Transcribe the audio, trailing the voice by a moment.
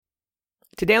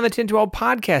Today on the 1012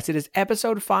 podcast, it is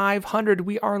episode 500.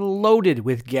 We are loaded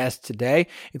with guests today,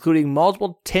 including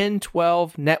multiple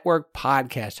 1012 network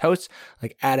podcast hosts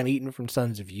like Adam Eaton from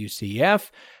Sons of UCF,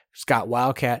 Scott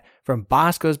Wildcat from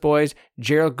Bosco's Boys,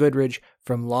 Gerald Goodridge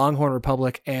from Longhorn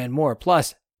Republic, and more.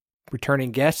 Plus,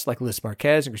 returning guests like Liz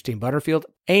Marquez and Christine Butterfield,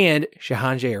 and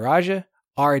Shahan Jayaraja,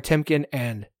 Ari Timken,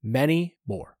 and many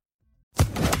more.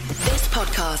 This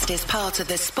podcast is part of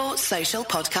the Sports Social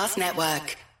Podcast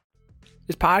Network.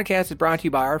 This podcast is brought to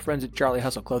you by our friends at Charlie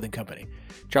Hustle Clothing Company.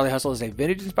 Charlie Hustle is a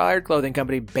vintage-inspired clothing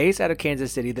company based out of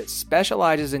Kansas City that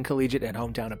specializes in collegiate and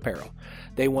hometown apparel.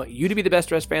 They want you to be the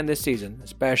best-dressed fan this season,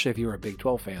 especially if you're a Big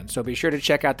 12 fan. So be sure to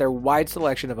check out their wide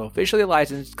selection of officially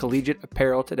licensed collegiate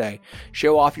apparel today.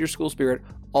 Show off your school spirit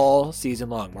all season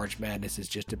long. March Madness is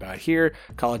just about here.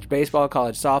 College baseball,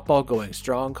 college softball going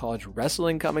strong. College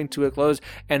wrestling coming to a close.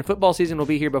 And football season will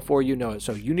be here before you know it.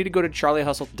 So you need to go to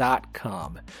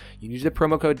charliehustle.com. You use the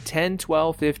promo code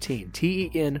 101215,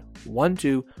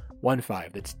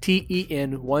 TEN1215. That's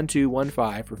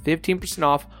TEN1215 for 15%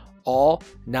 off all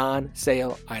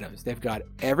non-sale items. They've got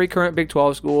every current Big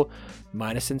 12 school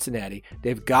minus Cincinnati.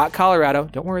 They've got Colorado.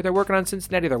 Don't worry, they're working on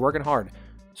Cincinnati. They're working hard.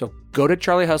 So go to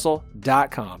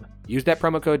charliehustle.com. Use that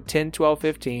promo code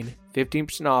 101215,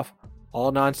 15% off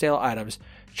all non-sale items.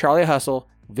 Charlie Hustle,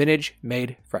 vintage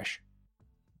made fresh.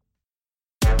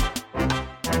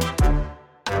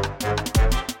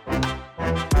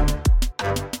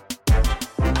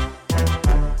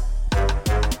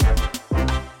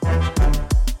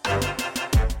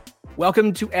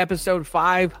 Welcome to episode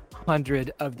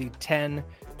 500 of the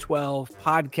 1012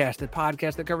 podcast, the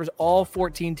podcast that covers all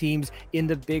 14 teams in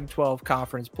the Big 12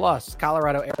 Conference, plus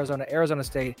Colorado, Arizona, Arizona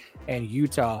State, and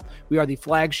Utah. We are the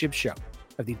flagship show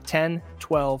of the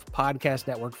 1012 podcast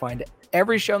network. Find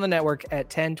every show on the network at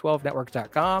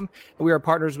 1012network.com. And we are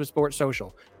partners with Sports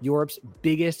Social, Europe's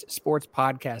biggest sports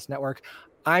podcast network.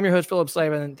 I'm your host, Philip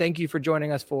Slavin, and thank you for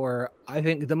joining us for, I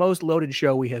think, the most loaded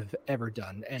show we have ever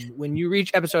done. And when you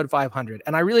reach episode 500,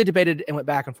 and I really debated and went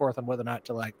back and forth on whether or not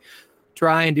to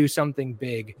try and do something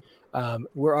big.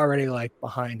 We're already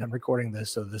behind on recording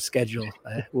this, so the schedule,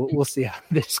 we'll see how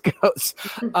this goes.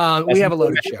 We have a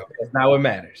loaded show. That's not what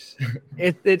matters.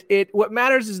 What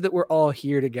matters is that we're all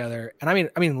here together, and I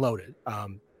mean loaded.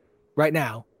 Right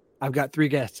now, I've got 3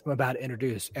 guests I'm about to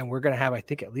introduce, and we're going to have, I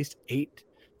think, at least 8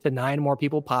 to 9 more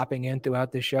people popping in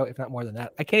throughout this show, if not more than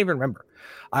that. I can't even remember.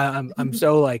 I'm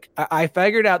so I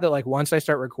figured out that once I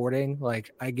start recording,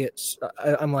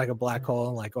 I'm like a black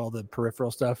hole and all the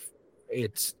peripheral stuff.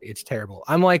 It's terrible.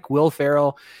 I'm like Will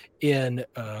Ferrell in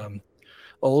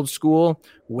Old School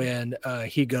when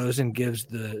he goes and gives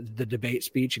the debate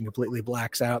speech and completely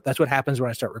blacks out. That's what happens when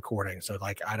I start recording. So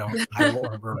I don't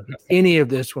remember any of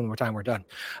this when we're done.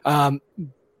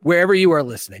 Wherever you are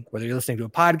listening, whether you're listening to a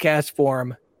podcast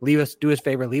form, do us a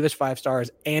favor, leave us 5 stars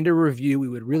and a review. We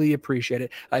would really appreciate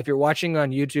it. If you're watching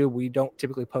on YouTube, we don't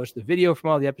typically post the video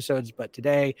from all the episodes, but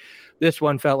today, this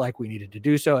one felt like we needed to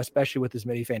do so, especially with as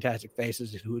many fantastic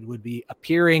faces who would be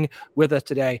appearing with us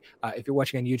today. If you're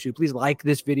watching on YouTube, please like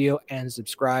this video and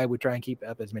subscribe. We try and keep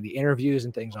up as many interviews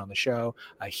and things on the show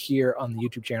here on the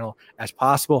YouTube channel as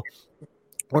possible.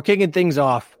 We're kicking things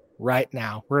off right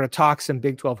now. We're going to talk some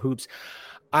Big 12 hoops.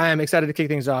 I am excited to kick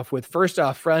things off with, first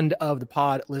off, friend of the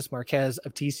pod, Liz Marquez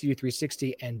of TCU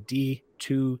 360 and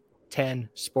D210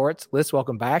 Sports. Liz,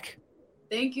 welcome back.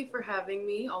 Thank you for having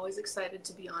me. Always excited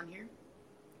to be on here.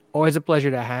 Always a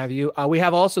pleasure to have you. We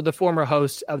have also the former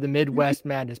host of the Midwest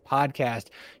Madness podcast.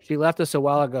 She left us a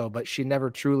while ago, but she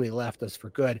never truly left us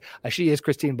for good. She is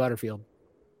Christine Butterfield.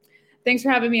 Thanks for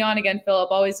having me on again,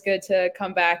 Philip. Always good to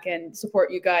come back and support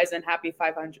you guys, and happy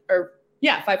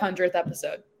 500th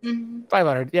episode. Mm-hmm.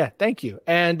 500. Yeah. Thank you.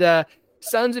 And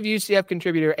Sons of UCF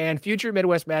contributor and future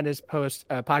Midwest Madness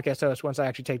podcast host, once I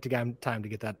actually take the time to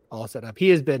get that all set up. He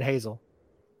has been Hazel.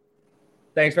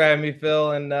 Thanks for having me,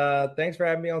 Phil. And thanks for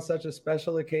having me on such a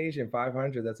special occasion.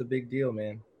 500. That's a big deal,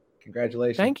 man.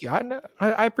 Congratulations. Thank you.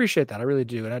 I appreciate that. I really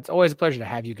do. And it's always a pleasure to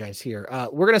have you guys here.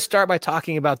 We're going to start by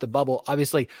talking about the bubble.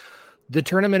 Obviously, the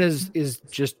tournament is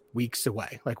just weeks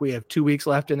away. We have 2 weeks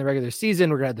left in the regular season.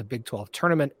 We're going to have the Big 12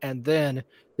 tournament, and then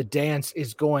the dance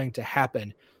is going to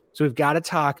happen. So we've got to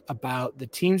talk about the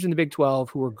teams in the Big 12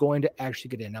 who are going to actually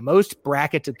get in. Now, most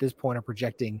brackets at this point are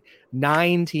projecting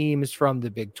 9 teams from the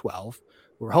Big 12.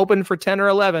 We're hoping for 10 or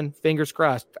 11. Fingers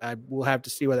crossed. We'll have to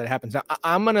see whether that happens. Now,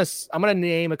 I'm gonna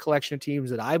name a collection of teams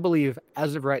that I believe,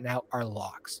 as of right now, are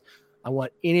locks. I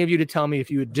want any of you to tell me if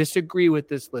you would disagree with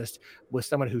this list with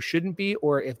someone who shouldn't be,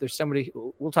 or if there's somebody,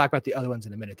 we'll talk about the other ones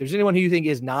in a minute. If there's anyone who you think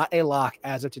is not a lock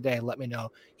as of today, let me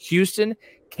know. Houston,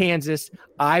 Kansas,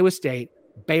 Iowa State,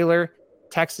 Baylor,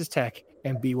 Texas Tech,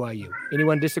 and BYU.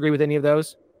 Anyone disagree with any of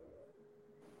those?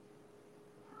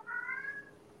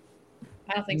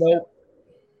 I don't think Nope.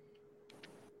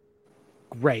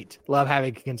 Great. Love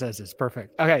having consensus.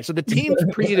 Perfect. Okay, so the teams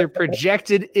either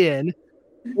projected in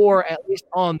or at least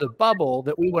on the bubble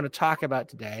that we want to talk about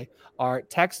today are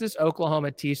Texas,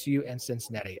 Oklahoma, TCU, and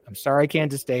Cincinnati. I'm sorry,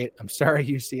 Kansas State. I'm sorry,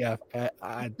 UCF.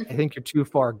 I think you're too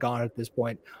far gone at this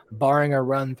point, barring a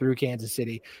run through Kansas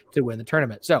City to win the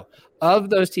tournament. So of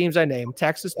those teams I named,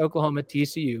 Texas, Oklahoma,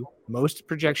 TCU, most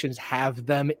projections have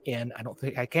them in.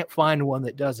 I can't find one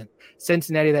that doesn't.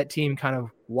 Cincinnati, that team kind of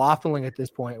waffling at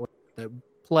this point with the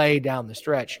play down the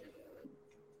stretch.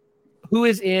 Who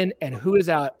is in and who is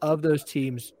out of those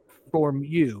teams for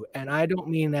you? And I don't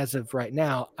mean as of right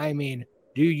now. I mean,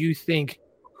 do you think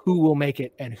who will make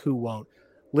it and who won't?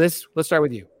 Liz, let's start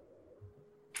with you.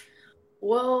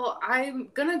 Well, I'm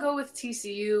going to go with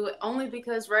TCU only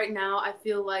because right now I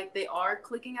feel like they are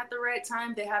clicking at the right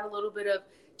time. They had a little bit of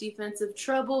defensive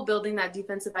trouble building that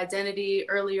defensive identity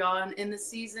early on in the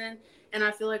season. And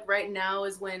I feel like right now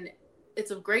is when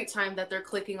it's a great time that they're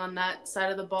clicking on that side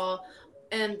of the ball.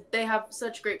 And they have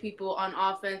such great people on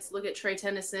offense. Look at Trey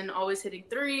Tennyson, always hitting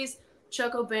threes.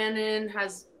 Chuck O'Bannon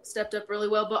has stepped up really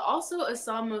well. But also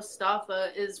Assam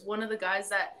Mustafa is one of the guys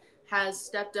that has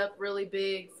stepped up really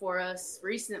big for us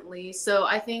recently. So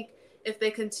I think if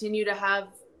they continue to have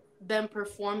them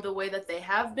perform the way that they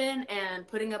have been and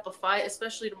putting up a fight,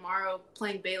 especially tomorrow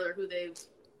playing Baylor, who they've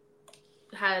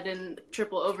had in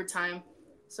triple overtime.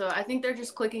 So I think they're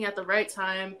just clicking at the right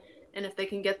time. And if they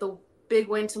can get the big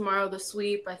win tomorrow, the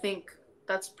sweep, I think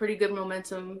that's pretty good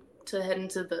momentum to head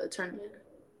into the tournament.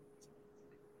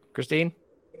 Christine?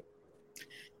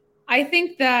 I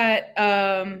think that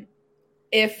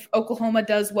if Oklahoma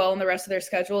does well in the rest of their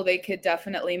schedule, they could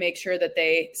definitely make sure that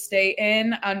they stay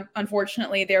in.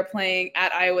 Unfortunately, they're playing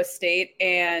at Iowa State,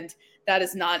 and that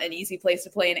is not an easy place to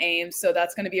play in Ames, so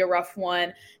that's going to be a rough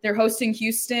one. They're hosting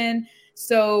Houston,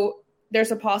 so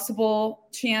there's a possible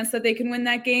chance that they can win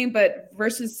that game, but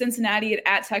versus Cincinnati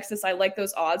at Texas, I like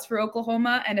those odds for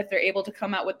Oklahoma. And if they're able to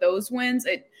come out with those wins,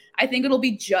 I think it'll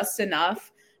be just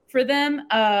enough for them.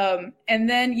 And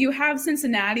then you have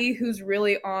Cincinnati, who's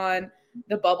really on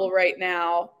the bubble right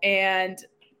now. And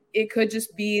it could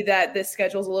just be that this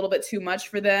schedule's a little bit too much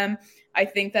for them. I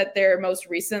think that their most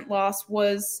recent loss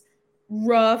was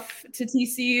rough to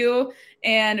TCU,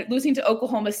 and losing to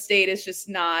Oklahoma State is just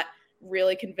not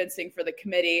really convincing for the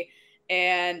committee.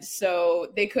 And so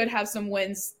they could have some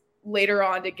wins later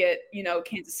on to get,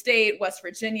 Kansas State, West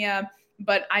Virginia,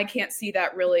 but I can't see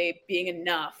that really being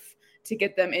enough to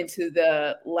get them into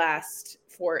the last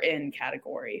 4 in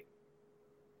category.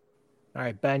 All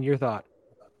right, Ben, your thought.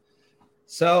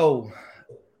 So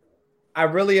I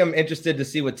really am interested to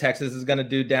see what Texas is going to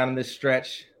do down in this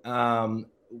stretch.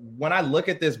 When I look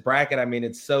at this bracket, I mean,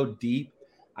 it's so deep.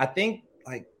 I think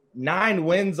 9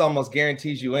 wins almost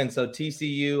guarantees you in. So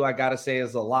TCU, I got to say,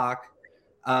 is a lock.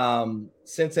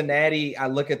 Cincinnati, I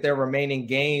look at their remaining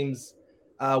games.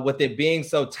 With it being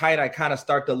so tight, I kind of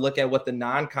start to look at what the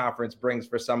non-conference brings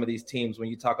for some of these teams. When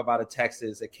you talk about a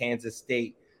Texas, a Kansas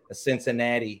State, a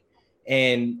Cincinnati,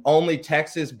 and only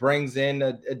Texas brings in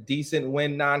a decent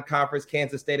win non-conference.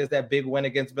 Kansas State has that big win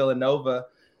against Villanova.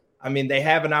 I mean, they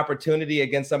have an opportunity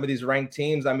against some of these ranked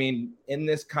teams. I mean, in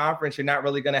this conference, you're not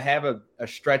really going to have a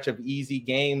stretch of easy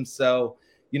games. So,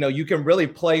 you can really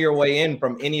play your way in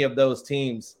from any of those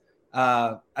teams.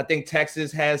 I think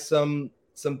Texas has some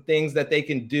things that they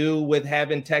can do with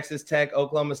having Texas Tech,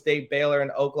 Oklahoma State, Baylor,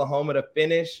 and Oklahoma to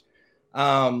finish.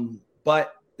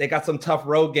 But they got some tough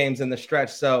road games in the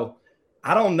stretch. So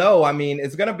I don't know. I mean,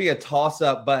 it's going to be a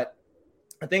toss-up, but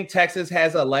I think Texas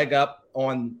has a leg up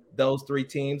on those 3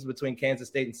 teams between Kansas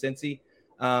State and Cincy.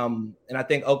 And I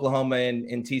think Oklahoma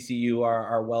and TCU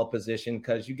are well positioned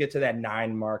because you get to that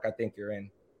 9 mark, I think you're in.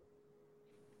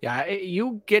 Yeah,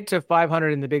 you get to 500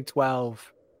 in the Big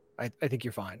 12, I think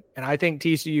you're fine. And I think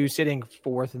TCU sitting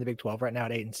 4th in the Big 12 right now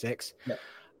at 8-6. Yeah.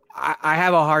 I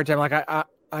have a hard time.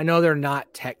 I know they're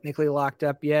not technically locked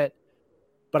up yet,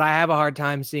 but I have a hard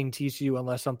time seeing TCU,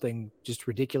 unless something just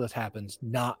ridiculous happens,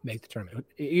 not make the tournament.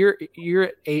 You're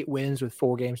at 8 wins with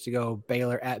 4 games to go.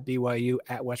 Baylor at BYU,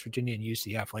 at West Virginia, and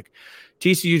UCF.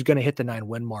 TCU is going to hit the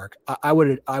 9-win mark. I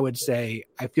would say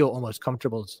I feel almost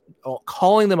comfortable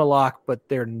calling them a lock, but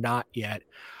they're not yet.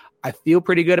 I feel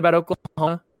pretty good about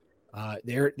Oklahoma.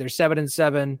 They're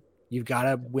 7-7. You've got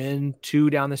to win 2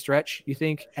 down the stretch. You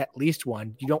think at least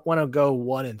 1. You don't want to go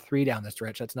 1-3 down the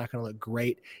stretch. That's not going to look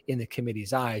great in the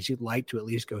committee's eyes. You'd like to at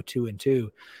least go 2-2.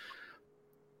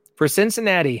 For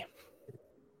Cincinnati,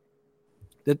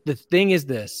 the thing is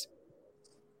this: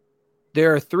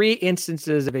 There are 3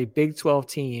 instances of a Big 12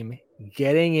 team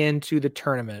getting into the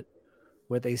tournament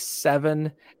with a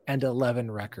 7-11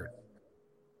 record.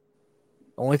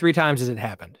 Only 3 times has it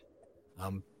happened.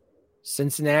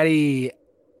 Cincinnati,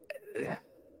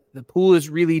 the pool is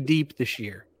really deep this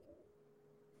year.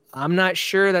 I'm not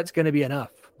sure that's going to be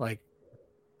enough. Like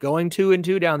going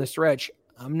 2-2 down the stretch,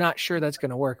 I'm not sure that's going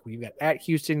to work. We've got at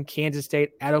Houston, Kansas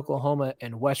State, at Oklahoma,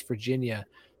 and West Virginia.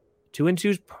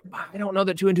 2-2's, I don't know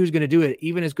that 2-2 is going to do it,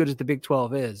 even as good as the Big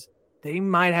 12 is. They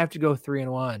might have to go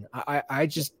 3-1.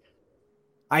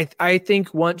 I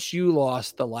think once you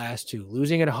lost the last 2,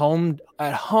 losing at home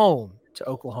to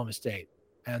Oklahoma State,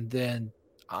 and then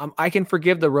I can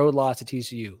forgive the road loss to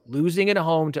TCU. Losing at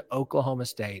home to Oklahoma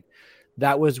State,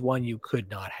 that was one you could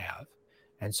not have.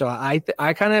 And so I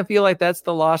kind of feel like that's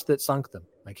the loss that sunk them.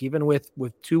 Like even with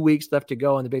 2 weeks left to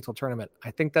go in the Big 12 tournament,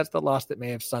 I think that's the loss that may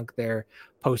have sunk their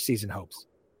postseason hopes.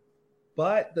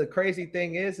 But the crazy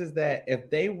thing is that if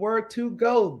they were to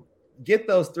go get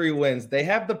those 3 wins, they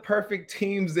have the perfect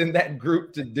teams in that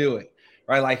group to do it,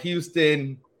 right? Like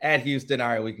Houston, at Houston, all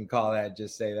right, we can call that,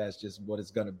 just say that's just what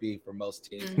it's going to be for most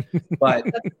teams. But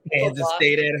Kansas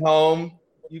State at home,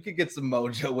 you could get some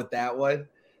mojo with that one.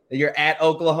 You're at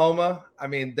Oklahoma. I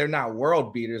mean, they're not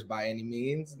world beaters by any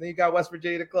means. And then you got West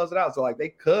Virginia to close it out. So, like, they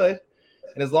could.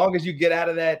 And as long as you get out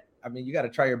of that, I mean, you got to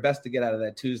try your best to get out of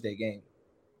that Tuesday game.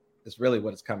 That's really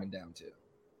what it's coming down to.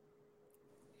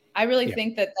 I really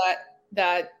think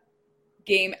that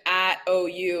game at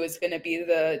OU is going to be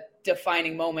the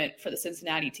defining moment for the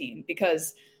Cincinnati team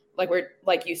because,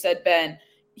 like you said, Ben,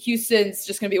 Houston's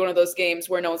just going to be one of those games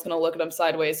where no one's going to look at them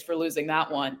sideways for losing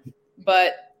that one.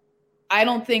 But I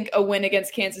don't think a win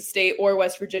against Kansas State or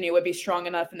West Virginia would be strong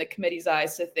enough in the committee's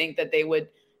eyes to think that they would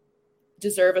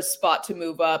deserve a spot to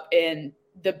move up in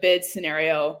the bid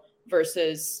scenario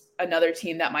versus another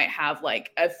team that might have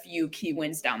like a few key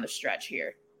wins down the stretch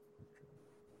here.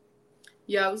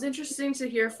 Yeah, it was interesting to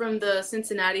hear from the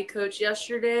Cincinnati coach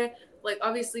yesterday. Like,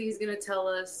 obviously, he's going to tell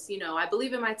us, I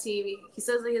believe in my team. He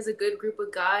says that he has a good group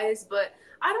of guys, but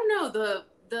I don't know,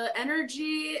 the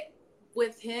energy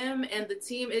with him and the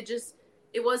team,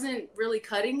 it wasn't really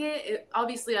cutting it.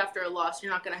 Obviously, after a loss,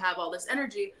 you're not going to have all this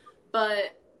energy,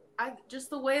 but just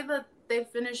the way that they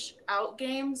finish out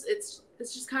games, it's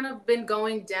just kind of been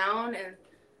going down, and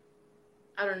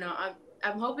I don't know.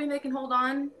 I'm hoping they can hold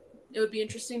on. It would be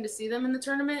interesting to see them in the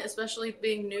tournament, especially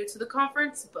being new to the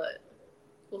conference, but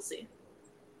we'll see.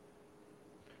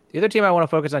 The other team I want to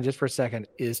focus on just for a second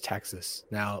is Texas.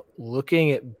 Now,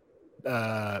 looking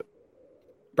at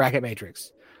bracket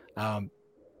matrix,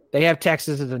 they have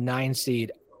Texas as a 9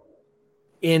 seed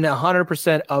in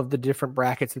 100% of the different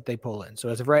brackets that they pull in. So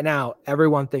as of right now,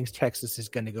 everyone thinks Texas is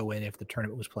going to go in if the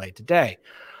tournament was played today.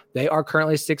 They are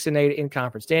currently 6-8 in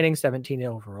conference standings, 17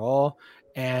 overall.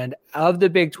 And of the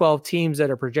Big 12 teams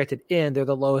that are projected in, they're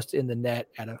the lowest in the net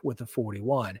with a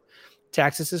 41.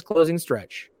 Texas's closing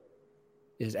stretch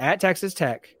is at Texas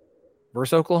Tech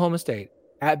versus Oklahoma State,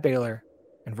 at Baylor,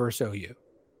 and versus OU.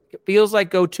 It feels like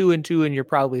go 2-2 and you're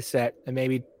probably set, and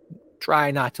maybe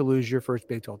try not to lose your first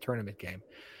Big 12 tournament game.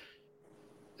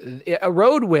 A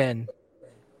road win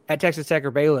at Texas Tech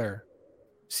or Baylor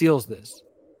seals this.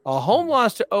 A home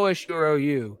loss to OSU or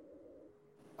OU,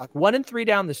 like 1-3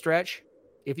 down the stretch.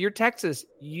 If you're Texas,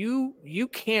 you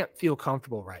can't feel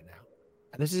comfortable right now.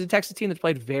 And this is a Texas team that's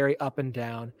played very up and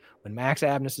down. When Max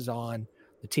Abness is on,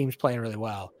 the team's playing really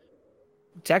well.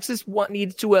 Texas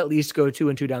needs to at least go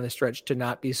 2-2 down the stretch to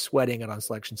not be sweating it on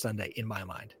Selection Sunday, in my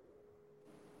mind.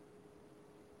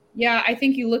 Yeah, I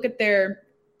think you look at their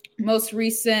most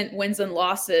recent wins and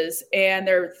losses, and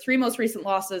their 3 most recent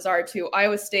losses are to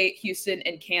Iowa State, Houston,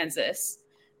 and Kansas.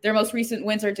 Their most recent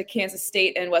wins are to Kansas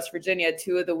State and West Virginia,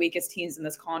 2 of the weakest teams in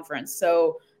this conference.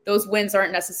 So those wins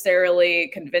aren't necessarily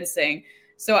convincing.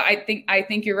 So I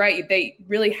think you're right. They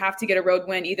really have to get a road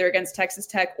win either against Texas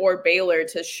Tech or Baylor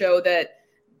to show that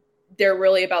they're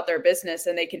really about their business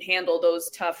and they can handle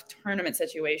those tough tournament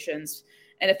situations.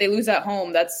 And if they lose at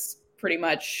home, that's pretty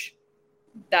much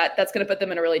that's going to put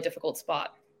them in a really difficult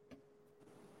spot.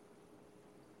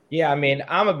 Yeah, I mean,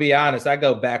 I'm going to be honest. I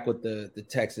go back with the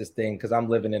Texas thing because I'm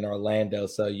living in Orlando.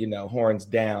 So, horns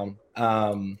down.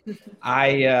 I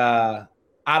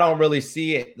don't really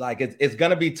see it. Like, it's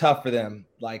going to be tough for them.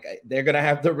 Like, they're going to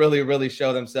have to really, really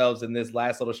show themselves in this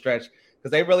last little stretch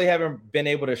because they really haven't been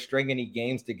able to string any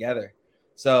games together.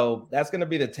 So that's going to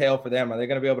be the tale for them. Are they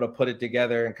going to be able to put it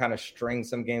together and kind of string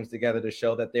some games together to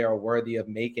show that they are worthy of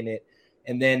making it?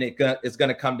 And then it's going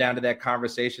to come down to that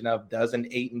conversation of does an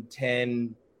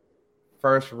 8-10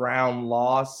 first round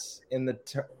loss in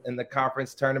the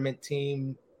conference tournament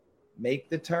team make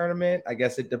the tournament. I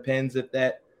guess it depends if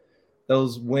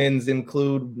those wins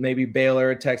include maybe Baylor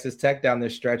or Texas Tech down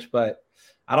this stretch, but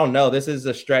I don't know. This is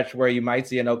a stretch where you might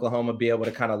see an Oklahoma be able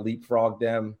to kind of leapfrog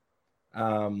them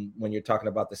when you're talking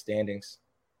about the standings.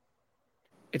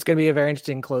 It's going to be a very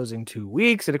interesting closing 2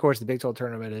 weeks. And of course, the Big 12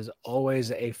 tournament is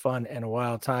always a fun and a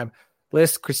wild time.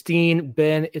 Liz, Christine,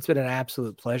 Ben, it's been an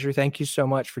absolute pleasure. Thank you so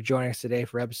much for joining us today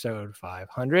for episode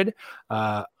 500.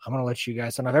 I'm going to let you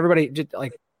guys sign off. Everybody, just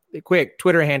like quick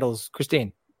Twitter handles.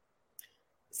 Christine.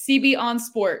 CB on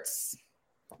Sports.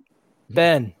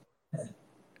 Ben.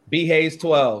 B Hayes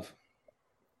 12.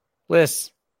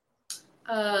 Liz.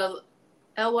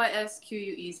 LYSQU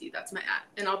Easy. That's my app.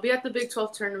 And I'll be at the Big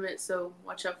 12 tournament, so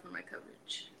watch out for my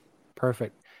coverage.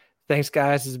 Perfect. Thanks,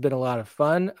 guys. This has been a lot of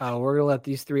fun. We're going to let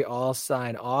these three all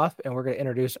sign off, and we're going to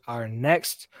introduce our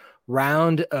next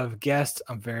round of guests.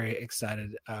 I'm very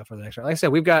excited for the next round. Like I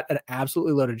said, we've got an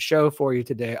absolutely loaded show for you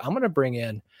today. I'm going to bring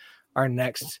in our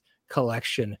next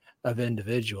collection of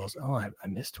individuals. Oh, I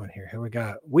missed one here. Here we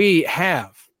go. We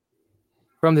have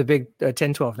from the Big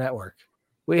 10-12 Network,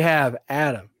 we have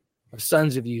Adam of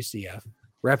Sons of UCF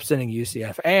representing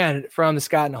UCF, and from the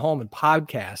Scott and Holman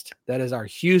podcast, that is our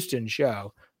Houston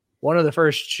show. One of the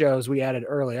first shows we added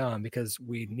early on because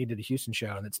we needed a Houston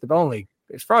show, and it's the only,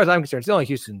 as far as I'm concerned, it's the only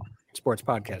Houston sports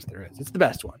podcast there is. It's the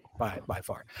best one by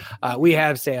far. We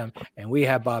have Sam and we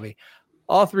have Bobby.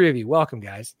 All three of you, welcome,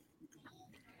 guys.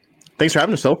 Thanks for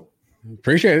having us, Phil.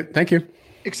 Appreciate it. Thank you.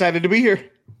 Excited to be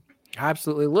here.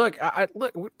 Absolutely. Look,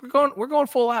 look, we're going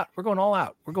full out. We're going all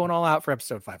out. We're going all out for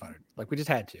episode 500. Like we just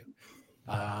had to.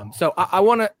 So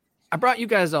I brought you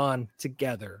guys on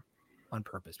together on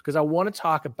purpose because I want to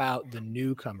talk about the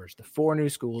newcomers, the 4 new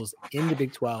schools in the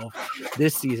Big 12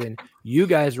 this season. You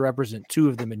guys represent 2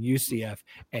 of them in UCF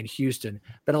and Houston.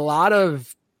 Been a lot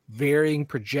of varying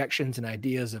projections and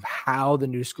ideas of how the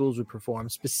new schools would perform,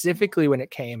 specifically when it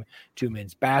came to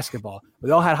men's basketball.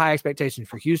 We all had high expectations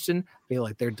for Houston. I feel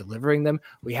like they're delivering them.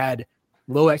 We had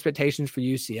low expectations for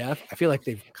UCF. I feel like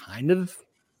they've kind of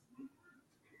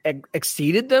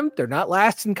exceeded them. They're not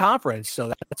last in conference, so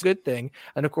that's a good thing.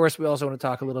 And of course, we also want to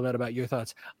talk a little bit about your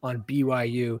thoughts on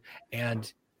BYU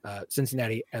and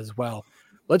Cincinnati as well.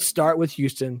 Let's start with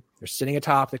Houston. They're sitting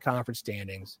atop the conference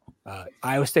standings.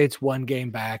 Iowa State's 1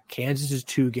 game back. Kansas is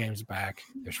 2 games back.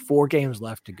 There's 4 games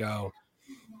left to go.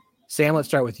 Sam, let's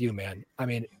start with you, man. I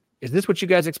mean, is this what you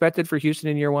guys expected for Houston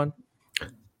in year 1?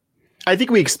 I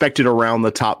think we expected around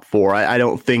the top 4. I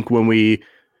don't think when we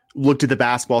looked at the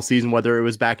basketball season, whether it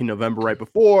was back in November right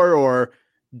before or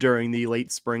during the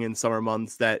late spring and summer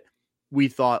months, that we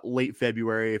thought late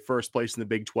February, first place in the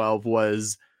Big 12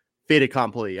 was fait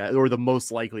accompli or the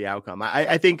most likely outcome.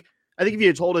 I think if you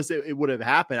had told us it would have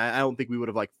happened, I don't think we would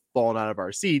have fallen out of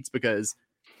our seats because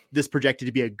this projected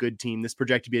to be a good team. This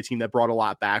projected to be a team that brought a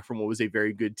lot back from what was a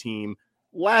very good team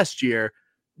last year.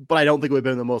 But I don't think it would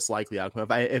have been the most likely outcome.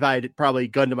 If I had probably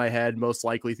gun to my head, most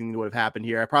likely thing that would have happened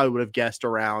here, I probably would have guessed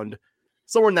around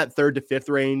somewhere in that 3rd to 5th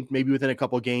range, maybe within a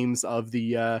couple of games of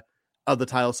the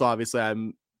title. So obviously,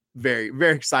 I'm very,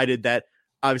 very excited that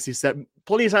obviously set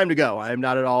plenty of time to go. I'm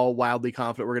not at all wildly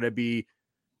confident we're going to be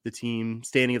the team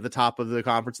standing at the top of the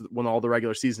conference when all the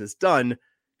regular season is done,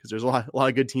 because there's a lot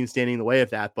of good teams standing in the way of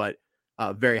that. But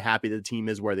very happy that the team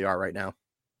is where they are right now.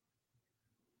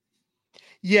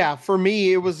 Yeah, for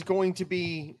me, it was going to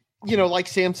be, like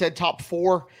Sam said, top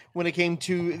 4 when it came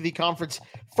to the conference.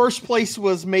 First place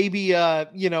was maybe,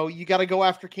 you got to go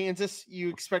after Kansas. You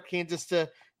expect Kansas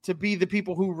to be the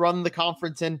people who run the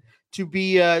conference and to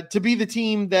be the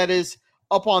team that is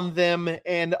up on them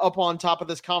and up on top of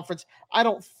this conference. I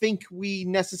don't think we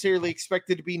necessarily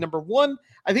expected to be number 1.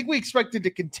 I think we expected to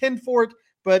contend for it.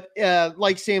 But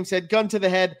like Sam said, gun to the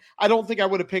head, I don't think I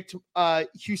would have picked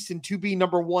Houston to be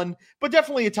number 1, but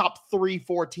definitely a top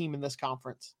 3-4 team in this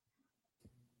conference.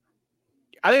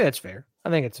 I think that's fair. I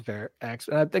think it's a fair act.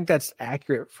 And I think that's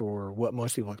accurate for what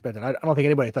most people expected. I don't think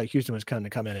anybody thought Houston was going to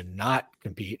come in and not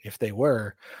compete. If they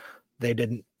were,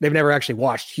 they've never actually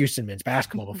watched Houston men's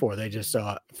basketball before. They just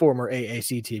saw a former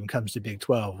AAC team comes to Big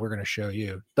 12. We're going to show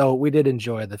you. Though we did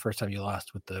enjoy the first time you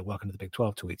lost with the welcome to the Big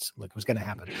 12 tweets. Like it was going to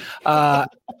happen.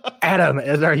 Adam,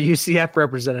 as our UCF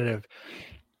representative,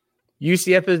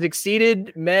 UCF has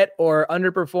exceeded, met, or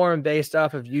underperformed based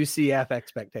off of UCF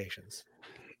expectations.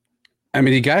 I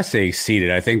mean, you guys say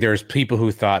exceeded. I think there's people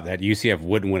who thought that UCF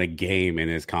wouldn't win a game in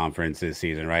his conference this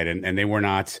season, right? And they were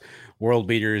not world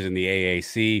beaters in the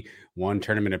AAC. one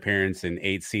tournament appearance in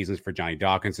 8 seasons for Johnny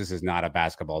Dawkins. This is not a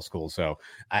basketball school. So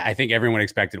I think everyone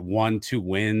expected 1-2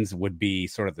 wins would be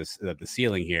sort of the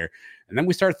ceiling here. And then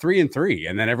we start 3-3,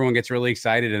 and then everyone gets really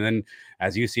excited. And then,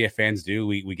 as UCF fans do,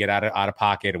 we get out of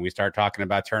pocket and we start talking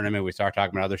about tournament. We start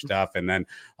talking about other stuff, and then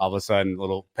all of a sudden, a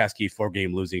little pesky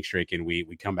 4-game losing streak, and we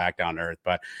come back down to earth.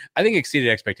 But I think exceeded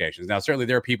expectations. Now, certainly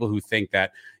there are people who think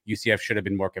that UCF should have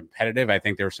been more competitive. I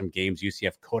think there were some games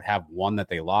UCF could have won that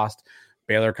they lost.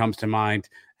 Baylor comes to mind.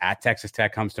 At Texas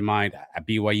Tech comes to mind. At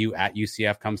BYU, at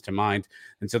UCF comes to mind.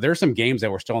 And so there are some games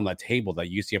that were still on the table that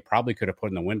UCF probably could have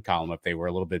put in the win column if they were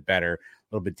a little bit better,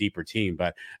 a little bit deeper team.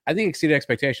 But I think exceeded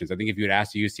expectations. I think if you had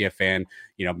asked a UCF fan,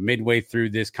 midway through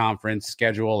this conference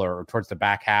schedule or towards the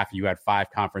back half, you had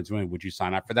 5 conference wins, would you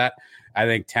sign up for that? I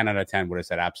think 10 out of 10 would have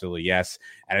said absolutely yes.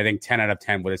 And I think 10 out of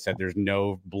 10 would have said there's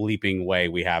no bleeping way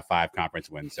we have 5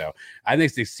 conference wins. So I think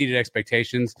it's exceeded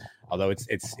expectations, although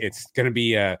it's going to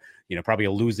be probably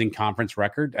a losing conference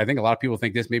record. I think a lot of people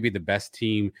think this may be the best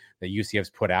team that UCF's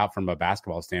put out from a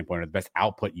basketball standpoint, or the best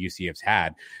output UCF's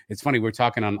had. It's funny, we're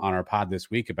talking on our pod this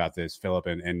week about this, Philip,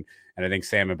 and I think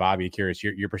Sam and Bobby, curious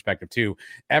your perspective too.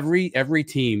 Every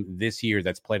team this year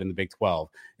that's played in the Big 12,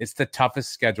 it's the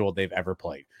toughest schedule they've ever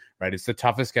played. Right, it's the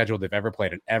toughest schedule they've ever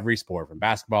played in every sport, from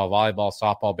basketball, volleyball,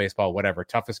 softball, baseball, whatever.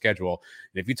 Toughest schedule.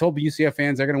 And if you told UCF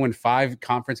fans they're going to win 5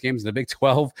 conference games in the Big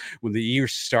 12 when the year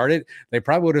started, they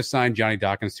probably would have signed Johnny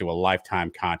Dawkins to a lifetime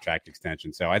contract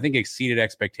extension. So I think exceeded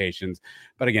expectations.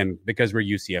 But again, because we're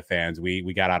UCF fans,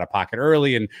 we got out of pocket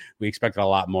early and we expected a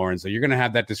lot more. And so you're going to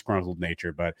have that disgruntled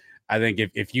nature. But I think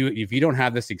if you don't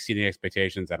have this exceeding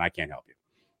expectations, then I can't help you.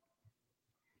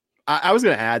 I was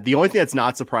going to add, the only thing that's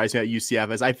not surprising at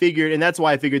UCF is I figured, and that's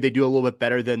why I figured they do a little bit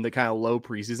better than the kind of low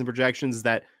preseason projections, is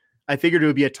that I figured it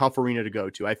would be a tough arena to go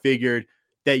to. I figured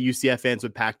that UCF fans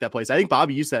would pack that place. I think,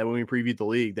 Bobby, you said when we previewed the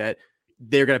league that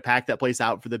they're going to pack that place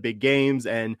out for the big games,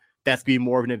 and that's going to be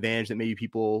more of an advantage that maybe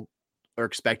people are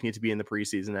expecting it to be in the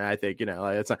preseason. And I think,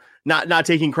 it's not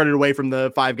taking credit away from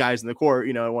the 5 guys in the court,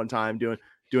 at one time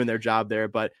doing their job there.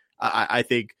 But I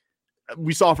think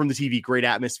we saw from the TV great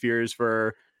atmospheres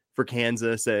for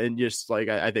Kansas, and just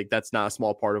I think that's not a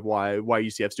small part of why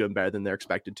UCF's doing better than they're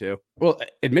expected to. Well,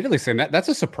 admittedly, Sam, that's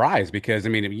a surprise because I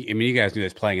mean, you guys knew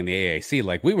this playing in the AAC.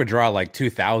 Like we would draw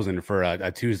 2,000 for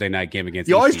a Tuesday night game against.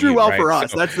 You always ECU, drew well right? for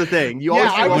us. So, that's the thing.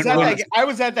 I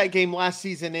was at that game last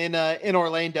season in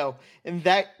Orlando, and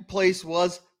that place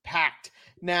was packed.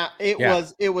 Now it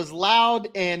was loud,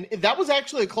 and that was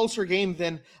actually a closer game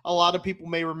than a lot of people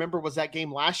may remember was that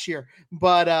game last year.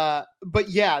 But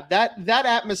yeah, that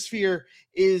atmosphere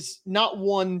is not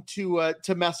one to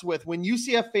mess with. When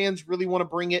UCF fans really want to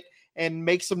bring it and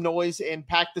make some noise and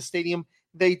pack the stadium,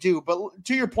 they do. But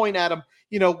to your point, Adam,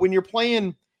 when you're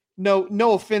playing,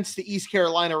 no offense to East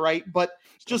Carolina, right? But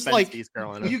just like East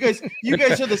Carolina. you guys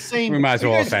are the same. We might as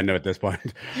well offend them at this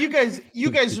point. You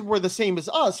guys were the same as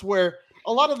us, where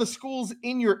a lot of the schools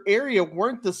in your area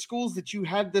weren't the schools that you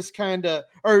had this kind of,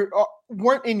 or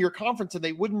weren't in your conference, and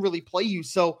they wouldn't really play you.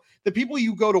 So the people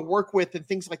you go to work with and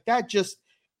things like that,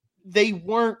 they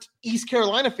weren't East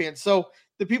Carolina fans. So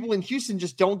the people in Houston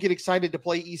just don't get excited to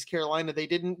play East Carolina. They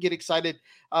didn't get excited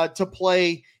to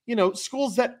play,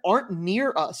 schools that aren't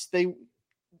near us.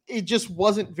 It just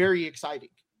wasn't very exciting.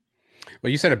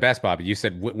 Well, you said it best, Bobby. You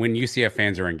said when UCF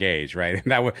fans are engaged, right?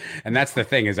 And that's the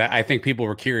thing is I think people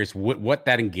were curious what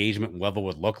that engagement level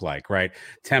would look like, right?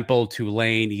 Temple,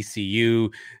 Tulane,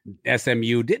 ECU,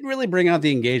 SMU didn't really bring out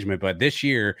the engagement, but this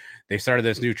year they started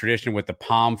this new tradition with the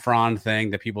palm frond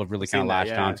thing that people have really kind of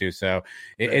latched onto. So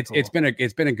it's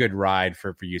been a good ride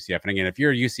for UCF. And again, if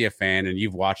you're a UCF fan and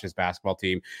you've watched this basketball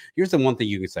team, here's the one thing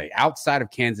you can say: outside of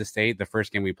Kansas State, the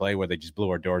first game we played where they just blew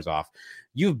our doors off,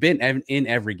 you've been in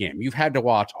every game. You've had to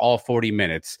watch all 40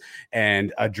 minutes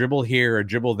and a dribble here, a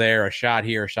dribble there, a shot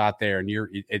here, a shot there, and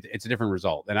it's a different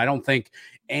result. And I don't think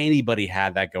anybody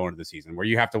had that going into the season where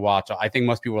you have to watch. I think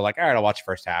most people were like, all right, I'll watch the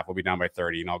first half. We'll be down by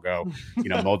 30 and I'll go,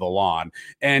 mow the lawn.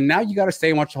 And now you got to stay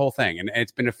and watch the whole thing. And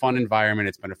it's been a fun environment.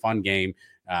 It's been a fun game.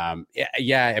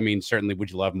 I mean, certainly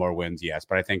would you love more wins? Yes.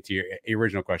 But I think to your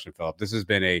original question, Philip, this has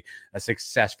been a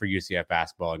success for UCF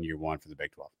basketball in year 1 for the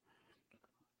Big 12.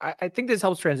 I think this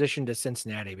helps transition to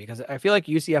Cincinnati because I feel like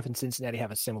UCF and Cincinnati have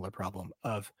a similar problem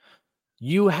of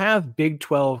you have Big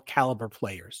 12 caliber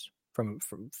players from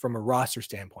a roster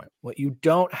standpoint. What you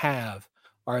don't have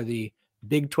are the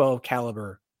Big 12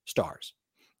 caliber stars.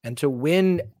 And to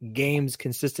win games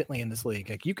consistently in this league,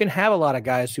 like you can have a lot of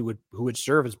guys who would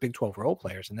serve as Big 12 role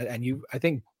players. I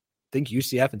think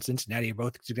UCF and Cincinnati are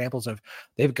both examples of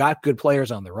they've got good players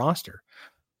on the roster.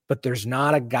 but there's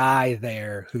not a guy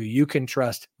there who you can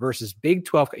trust versus Big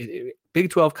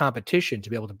 12 competition to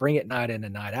be able to bring it night in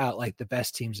and night out like the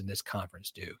best teams in this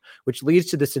conference do, which leads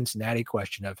to the Cincinnati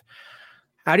question of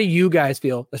how do you guys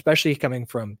feel, especially coming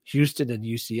from Houston and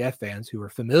UCF fans who are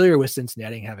familiar with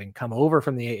Cincinnati, having come over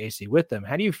from the AAC with them?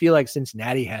 How do you feel like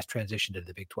Cincinnati has transitioned to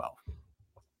the Big 12?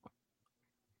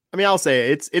 I mean, I'll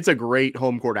say it's a great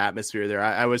home court atmosphere there.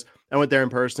 I went there in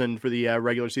person for the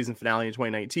regular season finale in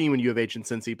 2019 when U of H and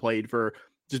Cincy played for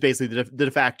just basically the de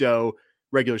facto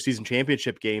regular season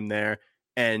championship game there.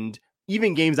 And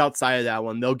even games outside of that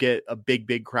one, they'll get a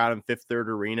big crowd in Fifth Third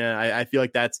Arena. I feel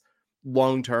like that's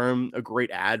long-term a great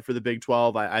ad for the Big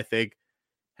 12. I think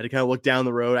had to kind of look down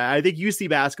the road. I think UC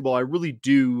basketball, I really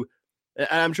do.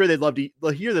 I'm sure they'd love to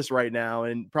hear this right now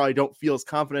and probably don't feel as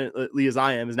confidently as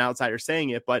I am as an outsider saying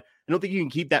it, but I don't think you can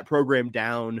keep that program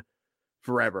down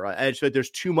forever. I just feel like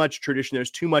there's too much tradition. There's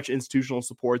too much institutional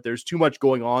support. There's too much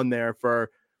going on there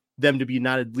for them to be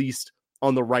not at least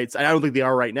on the right side. I don't think they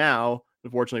are right now,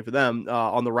 unfortunately for them,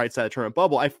 on the right side of the tournament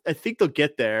bubble. I think they'll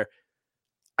get there.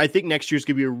 I think next year's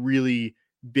going to be a really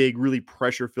big, really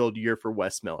pressure-filled year for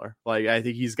Wes Miller. Like, I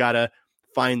think he's got to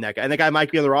find that guy. And that guy might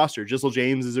be on the roster. Giselle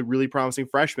James is a really promising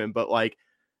freshman, but like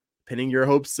pinning your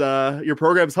hopes, your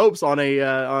program's hopes on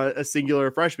a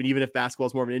singular freshman, even if basketball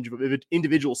is more of an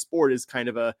individual sport, is kind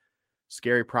of a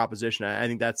scary proposition. I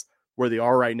think that's where they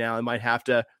are right now. And might have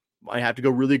to go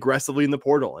really aggressively in the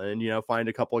portal and, find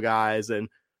a couple of guys and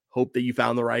hope that you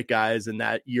found the right guys. And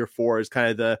that year 4 is kind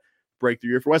of the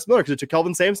breakthrough year for Wes Miller, because it took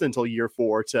Kelvin Sampson until year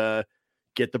 4 to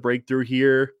get the breakthrough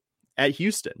here at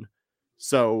Houston.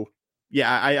 So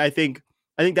yeah, I think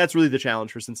that's really the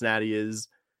challenge for Cincinnati is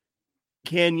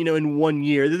can, in 1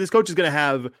 year, this coach is going to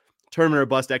have tournament or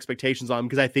bust expectations on him,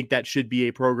 because I think that should be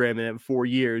a program, and in 4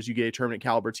 years you get a tournament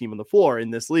caliber team on the floor in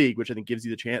this league, which I think gives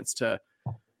you the chance to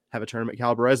have a tournament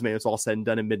caliber resume. It's all said and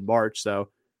done in mid-March. So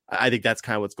I think that's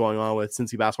kind of what's going on with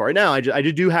Cincy basketball right now. I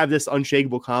do have this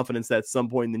unshakable confidence that at some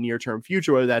point in the near-term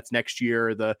future, whether that's next year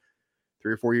or the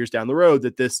 3 or 4 years down the road,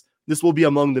 that this will be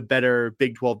among the better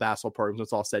Big 12 basketball programs when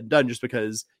it's all said and done, just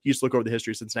because you just look over the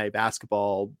history of Cincinnati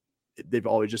basketball, they've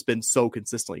always just been so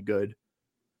consistently good.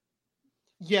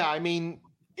 Yeah, I mean,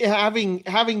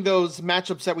 having those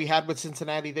matchups that we had with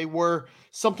Cincinnati, they were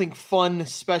something fun,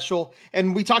 special.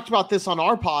 And we talked about this on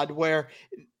our pod, where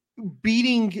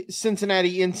beating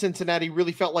Cincinnati in Cincinnati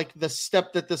really felt like the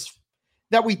step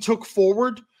that we took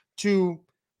forward to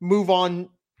move on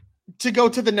to go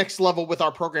to the next level with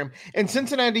our program. And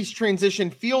Cincinnati's transition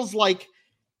feels like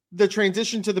the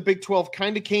transition to the Big 12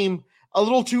 kind of came a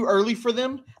little too early for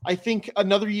them. I think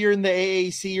another year in the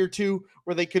AAC or two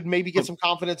where they could maybe get some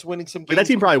confidence winning some games. But that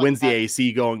team probably wins the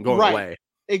AAC going right away.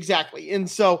 Exactly. And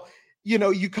so,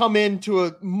 you come into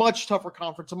a much tougher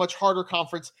conference, a much harder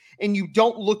conference, and you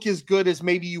don't look as good as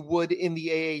maybe you would in the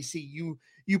AAC.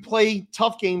 You play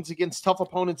tough games against tough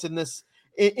opponents in this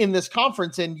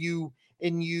conference, and you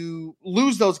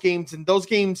lose those games. And those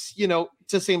games,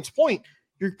 to Sam's point,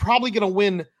 you're probably going to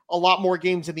win a lot more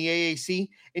games in the AAC,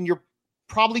 and you're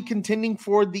probably contending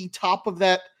for the top of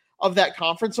that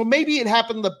conference. So maybe it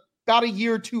happened about a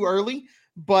year too early,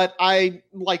 but I,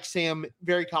 like Sam,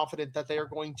 very confident that they are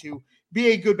going to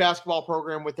be a good basketball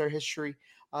program with their history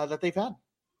that they've had.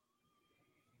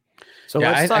 So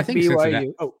let's talk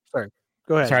BYU. Oh, sorry.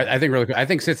 Go ahead. Sorry, I think really quick. I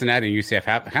think Cincinnati and UCF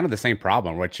have kind of the same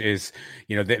problem, which is,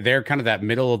 they're kind of that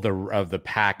middle of the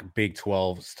pack Big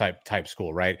 12 type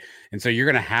school, right? And so you're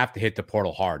going to have to hit the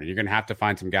portal hard, and you're going to have to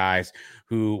find some guys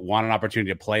who want an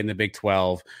opportunity to play in the Big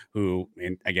 12, who,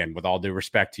 and again, with all due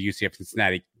respect to UCF,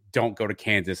 Cincinnati, don't go to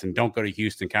Kansas and don't go to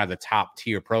Houston, kind of the top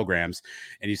tier programs.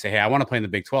 And you say, hey, I want to play in the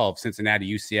Big 12,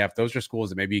 Cincinnati, UCF, those are schools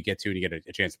that maybe you get to and you get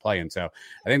a chance to play in. So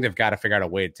I think they've got to figure out a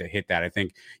way to hit that. I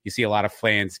think you see a lot of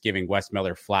fans giving Wes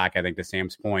Miller flack. I think to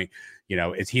Sam's point,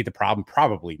 is he the problem?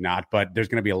 Probably not, but there's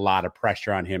going to be a lot of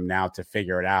pressure on him now to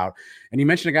figure it out. And you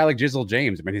mentioned a guy like Giselle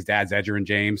James. I mean, his dad's Edgerrin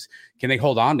James. Can they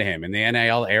hold on to him in the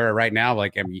NIL era right now?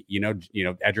 Like,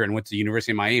 Edgerrin went to the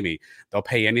University of Miami. They'll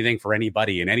pay anything for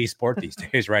anybody in any sport these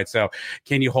days, right? So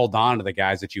can you hold on to the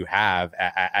guys that you have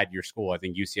at your school? I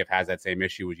think UCF has that same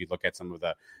issue as you look at some of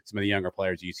the younger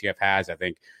players UCF has. I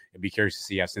think I'd be curious to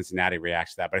see how Cincinnati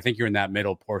reacts to that. But I think you're in that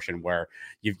middle portion where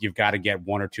you've got to get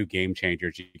one or two game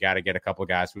changers. You got to get a couple of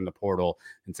guys from the portal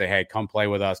and say, hey, come play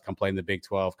with us, come play in the Big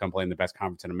 12, come play in the best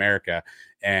conference in America,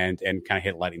 and kind of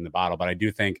hit lightning in the bottle. But I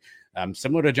do think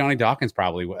similar to Johnny Dawkins,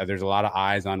 probably there's a lot of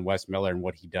eyes on Wes Miller and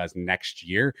what he does next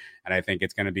year. And I think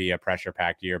it's going to be a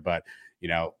pressure-packed year. But,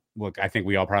 look, I think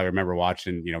we all probably remember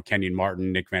watching, Kenyon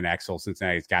Martin, Nick Van Exel.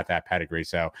 Cincinnati's got that pedigree.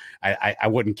 So I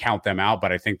wouldn't count them out,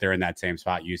 but I think they're in that same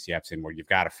spot UCF's in, where you've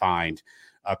got to find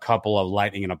a couple of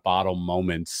lightning in a bottle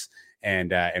moments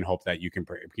and hope that you can,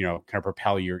 kind of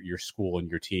propel your school and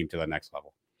your team to the next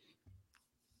level.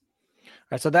 All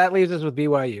right, so that leaves us with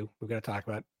BYU. We're going to talk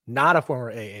about not a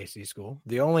former AAC school,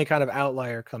 the only kind of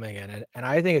outlier coming in. And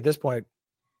I think at this point,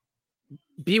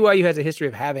 BYU has a history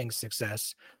of having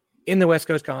success in the West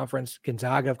Coast Conference.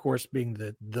 Gonzaga, of course, being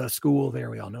the school there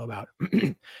we all know about.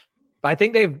 But I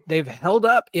think they've held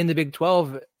up in the Big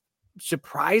 12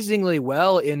 surprisingly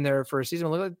well in their first season.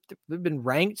 Look, they've been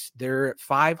ranked. They're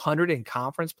 500 in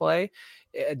conference play.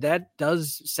 That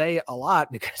does say a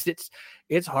lot because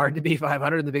it's hard to be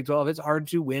 500 in the Big 12. It's hard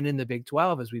to win in the Big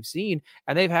 12, as we've seen.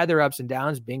 And they've had their ups and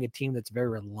downs, being a team that's very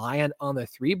reliant on the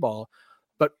three ball.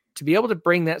 But to be able to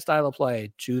bring that style of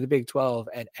play to the Big 12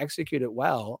 and execute it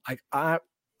well,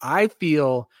 I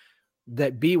feel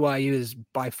that BYU is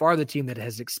by far the team that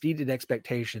has exceeded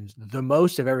expectations the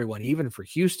most of everyone, even for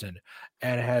Houston,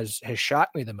 and has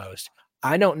shocked me the most.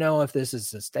 I don't know if this is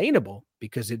sustainable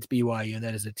because it's BYU and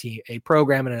that is a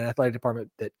program and an athletic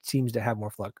department that seems to have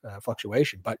more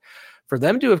fluctuation. But for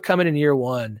them to have come in year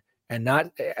one and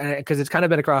not, because it's kind of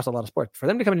been across a lot of sports, for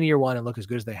them to come in year one and look as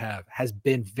good as they have has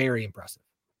been very impressive.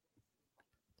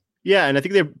 Yeah, and I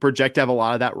think they project to have a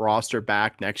lot of that roster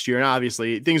back next year. And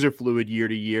obviously, things are fluid year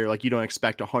to year. Like, you don't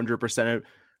expect 100% of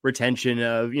retention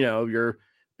of, your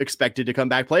expected to come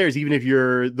back players, even if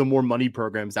you're the more money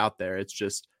programs out there. It's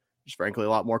just frankly a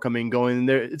lot more coming and going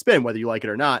there. It's been, whether you like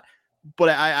it or not. But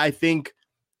I think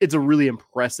it's a really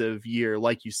impressive year,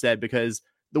 like you said, because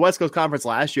the West Coast Conference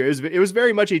last year, it was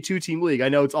very much a two-team league. I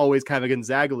know it's always kind of a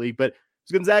Gonzaga league, but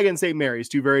it's Gonzaga and St. Mary's,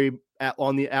 two very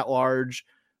on the at-large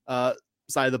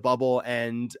side of the bubble,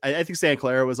 and I think Santa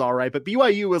Clara was all right, but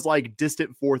BYU was like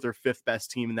distant fourth or fifth best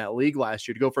team in that league last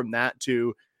year. To go from that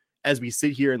to, as we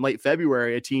sit here in late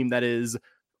February, a team that is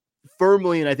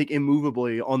firmly and I think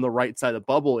immovably on the right side of the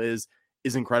bubble is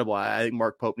incredible. I think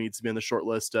Mark Pope needs to be on the short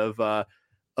list of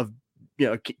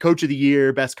coach of the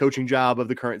year, best coaching job of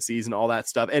the current season, all that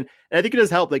stuff. And I think it does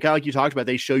help. They kind of, like you talked about,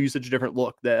 they show you such a different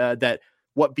look that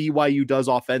what BYU does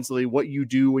offensively, what you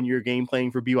do when you're game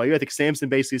playing for BYU. I think Sampson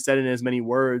basically said in as many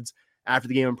words after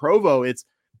the game in Provo, it's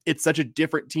such a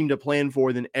different team to plan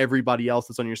for than everybody else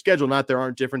that's on your schedule. Not there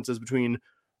aren't differences between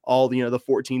all the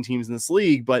 14 teams in this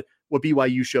league, but what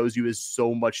BYU shows you is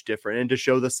so much different. And to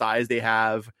show the size they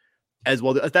have as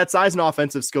well, that size and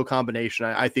offensive skill combination,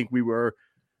 I think we were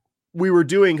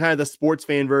doing kind of the sports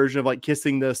fan version of like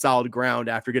kissing the solid ground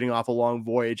after getting off a long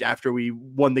voyage after we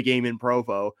won the game in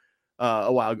Provo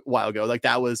a while ago. Like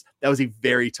that was a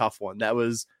very tough one. That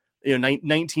was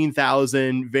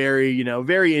 19,000 very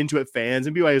very into it fans,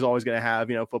 and BYU is always going to have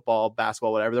football,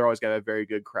 basketball, whatever. They're always going to have a very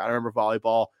good crowd. I remember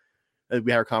volleyball.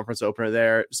 We had our conference opener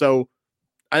there, so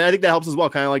I think that helps as well.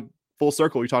 Kind of like full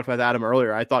circle. We talked about Adam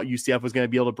earlier. I thought UCF was going to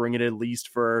be able to bring it at least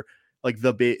for like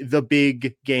the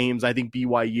big games. I think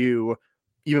BYU,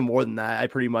 even more than that, I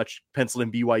pretty much penciled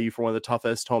in BYU for one of the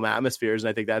toughest home atmospheres, and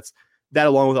I think that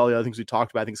along with all the other things we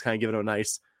talked about, I think it's kind of given a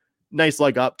nice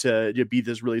leg up to be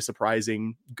this really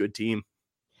surprising good team.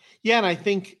 Yeah, and I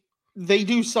think they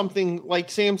do something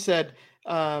like Sam said,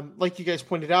 like you guys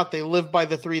pointed out, they live by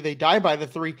the three, they die by the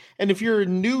three. And if you're a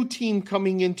new team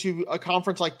coming into a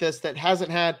conference like this that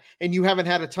hasn't had, and you haven't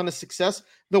had a ton of success,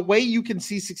 the way you can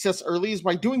see success early is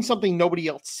by doing something nobody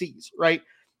else sees, right?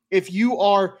 If you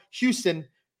are Houston,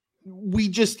 we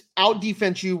just out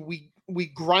defense you, we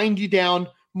grind you down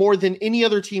more than any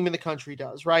other team in the country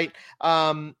does, right?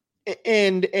 And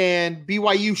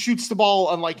BYU shoots the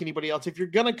ball unlike anybody else. If you're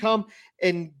going to come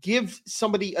and give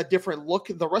somebody a different look,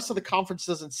 the rest of the conference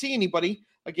doesn't see anybody.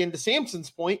 Again, to Sampson's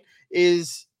point,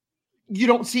 is you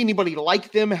don't see anybody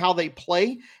like them, how they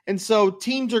play. And so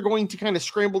teams are going to kind of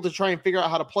scramble to try and figure out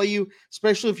how to play you,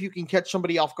 especially if you can catch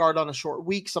somebody off guard on a short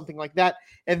week, something like that.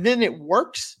 And then it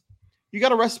works. You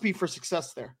got a recipe for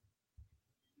success there.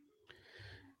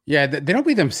 Yeah, they don't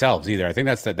beat themselves either. I think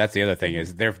that's the other thing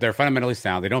is they're fundamentally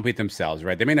sound. They don't beat themselves,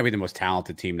 right? They may not be the most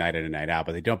talented team night in and night out,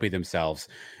 but they don't beat themselves.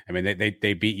 I mean,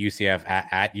 they beat UCF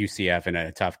at UCF in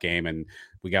a tough game, and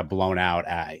we got blown out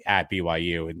at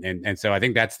BYU, and so I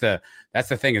think that's the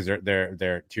thing is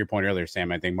they're to your point earlier,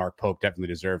 Sam. I think Mark Pope definitely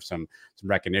deserves some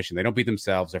recognition. They don't beat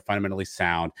themselves. They're fundamentally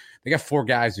sound. They got 4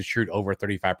 guys who shoot over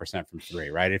 35% from three,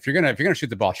 right? If you're gonna shoot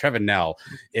the ball, Trevin Knell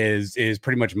is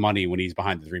pretty much money when he's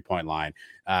behind the 3-point line,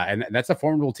 and that's a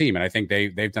formidable team. And I think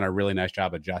they've done a really nice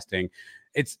job adjusting.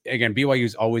 It's again, BYU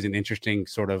is always an interesting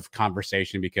sort of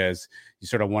conversation because you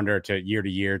sort of wonder to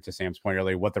year, to Sam's point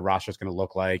earlier, what the roster is going to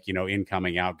look like,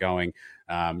 incoming, outgoing.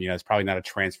 It's probably not a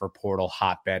transfer portal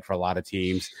hotbed for a lot of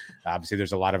teams. Obviously,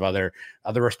 there's a lot of other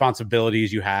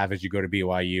responsibilities you have as you go to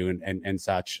BYU and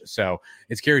such. So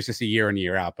it's curious to see year in,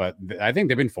 year out. But I think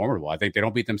they've been formidable. I think they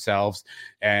don't beat themselves.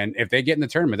 And if they get in the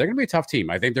tournament, they're going to be a tough team.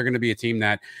 I think they're going to be a team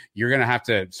that you're going to have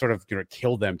to sort of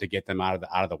kill them to get them out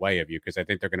of the way of you, because I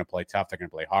think they're going to play tough. They're going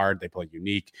to play hard. They play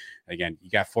unique. Again, you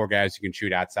got 4 guys who can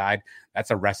shoot outside.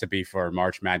 That's a recipe for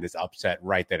March Madness upset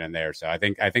right then and there. So I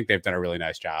think they've done a really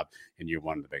nice job in year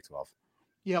 1 of the Big 12.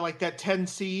 Yeah, like that 10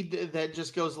 seed that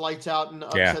just goes lights out and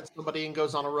upsets somebody and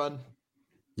goes on a run.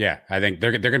 Yeah, I think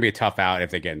they're going to be a tough out if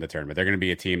they get in the tournament. They're going to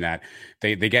be a team that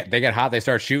they get hot, they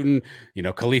start shooting.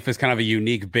 Khalifa's kind of a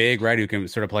unique big, right, who can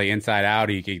sort of play inside out.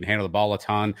 He can handle the ball a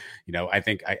ton. I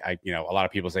think a lot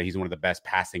of people say he's one of the best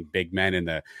passing big men in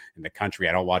the country.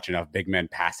 I don't watch enough big men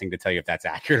passing to tell you if that's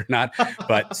accurate or not,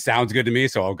 but sounds good to me,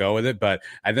 so I'll go with it. But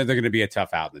I think they're going to be a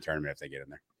tough out in the tournament if they get in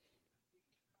there.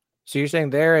 So you're saying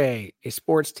they're a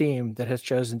sports team that has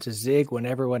chosen to zig when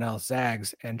everyone else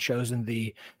zags and chosen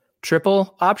the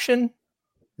triple option?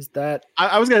 Is that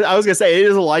I was gonna say it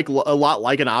is a lot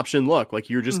like an option look.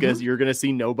 Like you're just you're gonna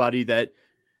see nobody that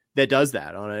does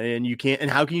that on it, and you can't.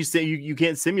 And how can you say you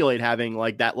can't simulate having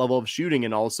like that level of shooting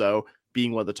and also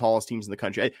being one of the tallest teams in the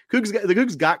country? The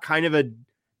Cougs got kind of a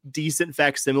decent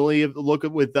facsimile of the look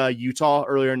with Utah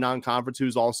earlier in non-conference,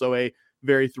 who's also a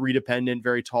very 3 dependent,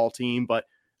 very tall team, but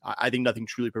I think nothing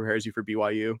truly prepares you for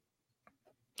BYU.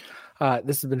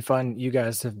 This has been fun. You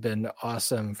guys have been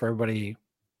awesome. For everybody,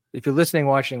 if you're listening,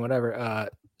 watching, whatever,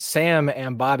 Sam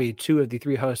and Bobby, 2 of the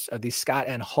 3 hosts of the Scott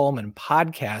and Holman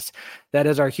podcast. That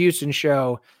is our Houston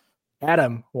show.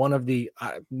 Adam, one of the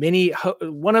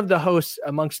hosts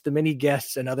amongst the many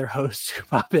guests and other hosts who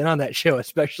pop in on that show,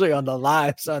 especially on the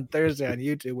lives on Thursday on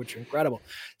YouTube, which are incredible.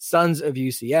 Sons of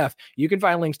UCF. You can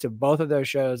find links to both of those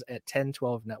shows at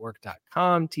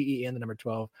 1012network.com, TEN, the number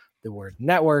 12, the word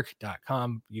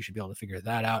network.com. You should be able to figure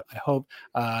that out, I hope.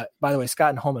 By the way, Scott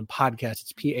and Holman podcast,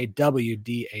 it's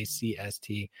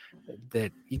PAWDACST.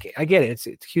 I get it.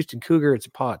 It's Houston Cougar. It's a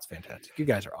paw. It's fantastic. You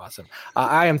guys are awesome.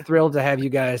 I am thrilled to have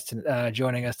you guys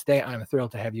joining us today. I'm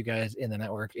thrilled to have you guys in the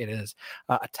network. It is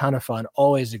a ton of fun.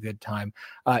 Always a good time.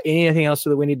 Anything else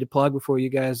that we need to plug before you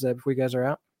guys are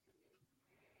out?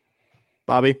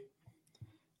 Bobby?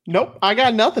 Nope. I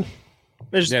got nothing.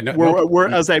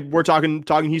 We're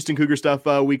talking Houston Cougar stuff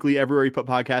weekly everywhere you put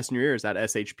podcasts in your ears, at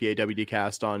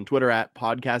SHPAWDcast on Twitter, at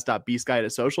podcast.bsky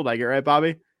at social. Did I get it right,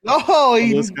 Bobby? Oh,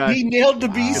 he nailed the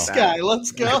B Sky.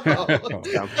 Let's go.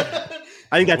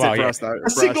 I think that's it for us. Though.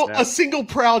 A single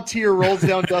proud tear rolls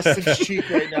down Dustin's cheek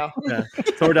right now. Yeah.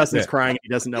 So Dustin's crying. He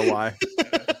doesn't know why.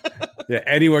 Yeah,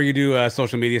 anywhere you do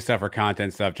social media stuff or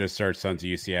content stuff, just search Sons of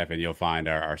UCF and you'll find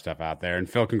our stuff out there. And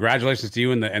Phil, congratulations to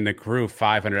you and the crew.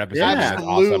 500 episodes. Yeah, that's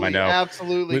awesome. I know.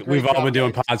 Absolutely. We've all been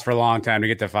doing pods for a long time. To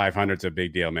get to 500 is a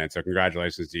big deal, man. So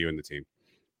congratulations to you and the team.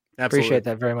 Absolutely. Appreciate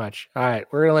that very much. All right,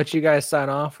 we're gonna let you guys sign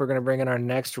off. We're gonna bring in our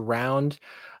next round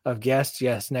of guests.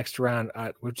 Yes, next round.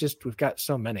 We've got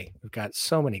so many. We've got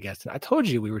so many guests. I told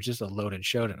you we were just a loaded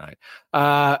show tonight.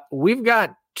 We've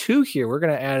got 2 here. We're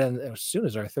gonna add in as soon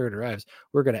as our 3rd arrives.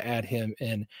 We're gonna add him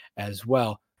in as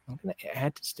well. I'm going to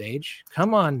add to stage.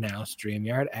 Come on now,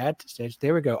 StreamYard. Add to stage.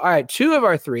 There we go. All right, 2 of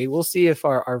our 3. We'll see if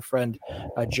our friend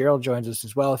Gerald joins us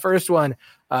as well. The first one,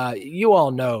 you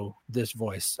all know this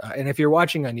voice. And if you're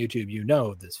watching on YouTube, you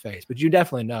know this face. But you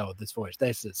definitely know this voice.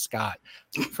 This is Scott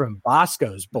from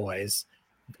Bosco's Boys,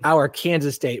 our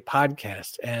Kansas State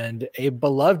podcast, and a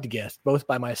beloved guest, both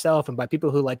by myself and by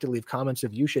people who like to leave comments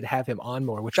of you should have him on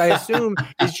more, which I assume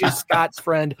is just Scott's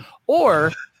friend,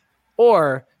 or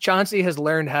Chauncey has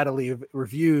learned how to leave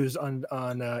reviews on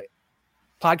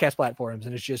podcast platforms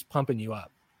and is just pumping you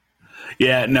up.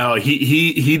 Yeah, no,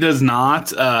 he does not.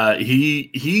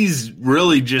 He's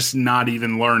really just not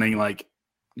even learning like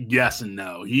yes and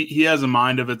no. He has a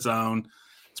mind of its own.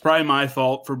 It's probably my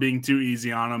fault for being too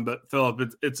easy on him, but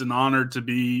Philip, it's an honor to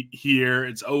be here.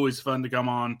 It's always fun to come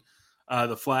on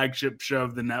the flagship show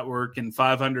of the network and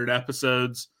 500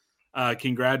 episodes.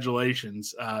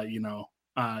 Congratulations.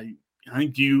 I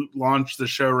think you launched the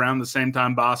show around the same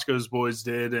time Bosco's Boys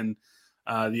did, and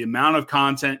the amount of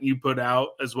content you put out,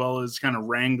 as well as kind of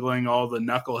wrangling all the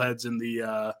knuckleheads in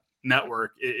the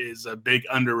network, is a big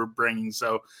underbringing.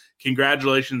 So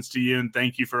congratulations to you, and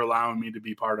thank you for allowing me to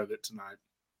be part of it tonight.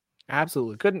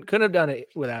 Absolutely. Couldn't have done it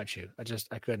without you. I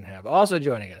couldn't have. Also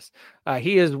joining us,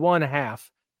 he is one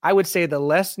half, I would say the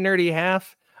less nerdy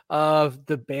half of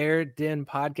the Bear Den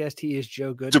podcast. He is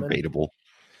Joe Goodman. Debatable.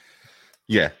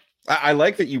 Yeah. I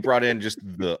like that you brought in just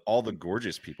all the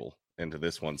gorgeous people into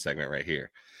this one segment right here.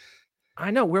 I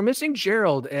know we're missing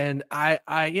Gerald, and I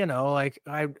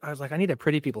was like, I need a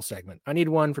pretty people segment. I need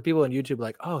one for people on YouTube,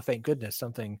 like, oh, thank goodness,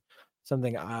 something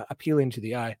appealing to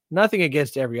the eye. Nothing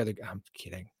against every other. I'm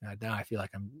kidding. Now I feel like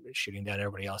I'm shooting down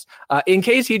everybody else. In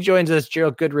case he joins us,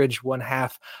 Gerald Goodridge, one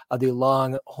half of the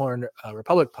Longhorn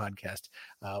Republic podcast,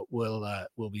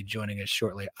 will be joining us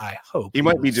shortly. I hope he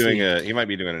might be doing an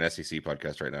SEC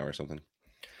podcast right now or something.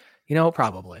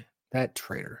 Probably that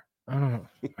traitor. I don't know.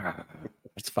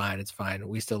 It's fine.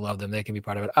 We still love them. They can be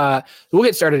part of it. We'll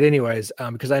get started anyways,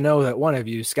 because I know that one of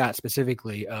you, Scott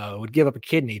specifically, would give up a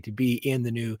kidney to be in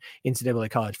the new NCAA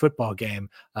college football game,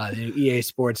 the new EA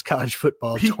Sports College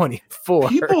Football 24.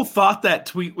 People thought that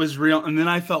tweet was real, and then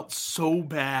I felt so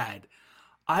bad.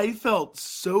 I felt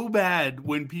so bad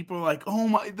when people were like, oh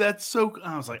my, that's so.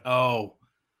 I was like, oh,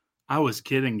 I was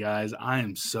kidding, guys. I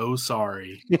am so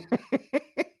sorry.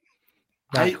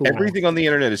 Cool. Everything on the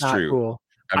internet is Not true. Cool.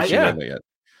 I'm sure that yet.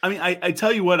 I mean, I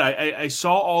tell you what, I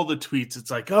saw all the tweets.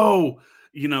 It's like, oh,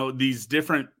 these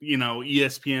different,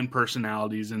 ESPN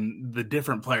personalities and the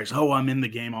different players. Oh, I'm in the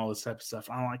game, all this type of stuff.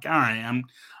 I'm like, all right, I'm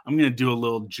going to do a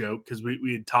little joke because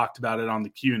we had talked about it on the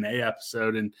Q&A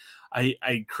episode, and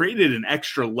I created an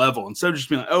extra level. Instead of just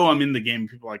being like, oh, I'm in the game,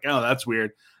 people are like, oh, that's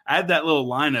weird. I had that little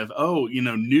line of, oh,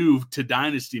 new to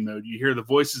Dynasty mode. You hear the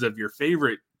voices of your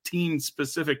favorite team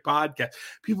specific podcast.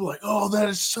 People are like, oh, that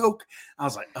is so. I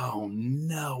was like, oh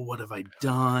no, what have I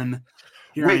done?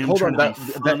 Wait, hold on.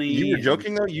 That you were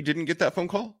joking though? You didn't get that phone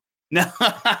call? No,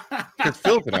 because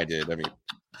Philip and I did. I mean,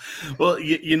 well,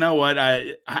 you know what?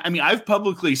 I mean, I've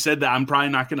publicly said that I'm probably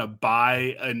not going to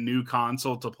buy a new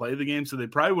console to play the game, so they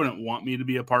probably wouldn't want me to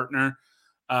be a partner.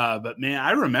 But man,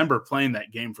 I remember playing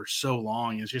that game for so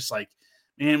long. It's just like,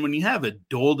 man, when you have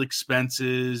adult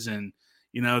expenses and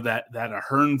that a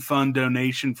Hearn Fund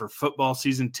donation for football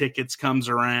season tickets comes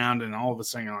around, and all of a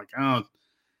sudden you're like, oh,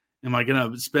 am I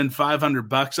going to spend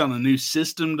 $500 on a new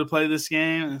system to play this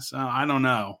game? So I don't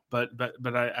know, but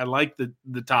I like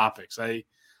the topics. I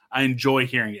enjoy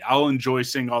hearing it. I'll enjoy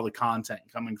seeing all the content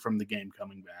coming from the game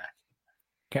coming back.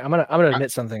 Okay, I'm gonna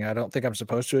admit something I don't think I'm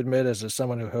supposed to admit as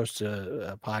someone who hosts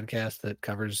a podcast that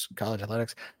covers college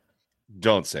athletics.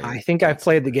 Don't say. I think I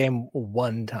played the game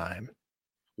one time.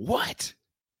 What?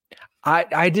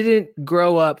 I didn't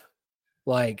grow up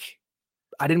like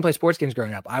I didn't play sports games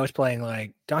growing up. I was playing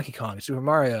like Donkey Kong, Super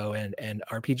Mario, and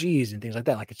RPGs and things like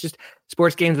that. Like, it's just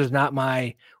sports games was not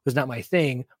my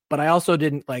thing. But I also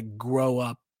didn't like grow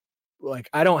up like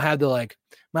I don't have the like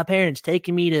my parents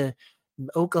taking me to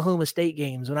Oklahoma State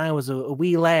games when I was a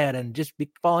wee lad and just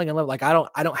falling in love. Like I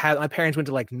don't have my parents went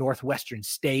to like Northwestern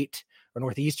State or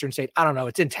Northeastern State. I don't know.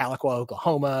 It's in Tahlequah,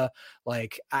 Oklahoma.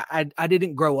 Like I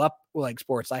didn't grow up like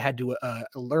sports. I had to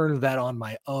learn that on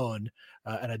my own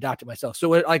and adopt it myself. So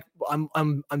like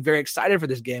I'm very excited for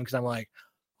this game because I'm like,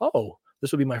 oh,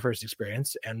 this will be my first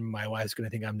experience, and my wife's going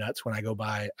to think I'm nuts when I go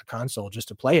buy a console just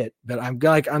to play it. But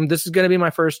this is going to be my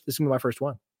first. This is going to be my first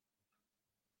one.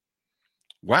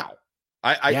 Wow.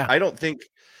 I don't think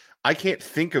I can't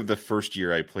think of the first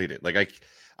year I played it. Like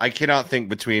I cannot think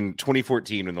between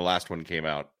 2014 when the last one came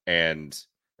out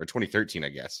or 2013, I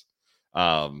guess.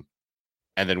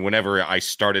 And then whenever I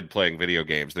started playing video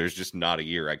games, there's just not a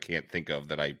year I can't think of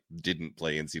that I didn't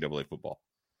play NCAA football.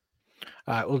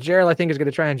 Well, Gerald, I think is going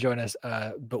to try and join us,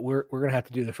 but we're going to have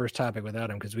to do the first topic without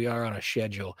him because we are on a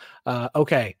schedule.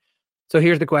 Okay, so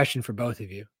here's the question for both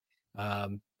of you.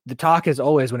 The talk is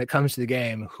always when it comes to the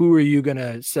game, who are you going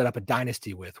to set up a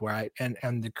dynasty with, right?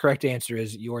 And the correct answer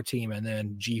is your team and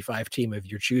then G5 team if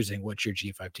you're choosing what's your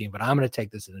G5 team. But I'm going to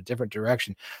take this in a different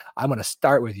direction. I'm going to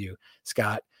start with you,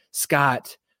 Scott.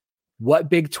 Scott, what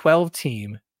Big 12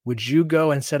 team would you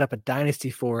go and set up a dynasty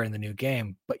for in the new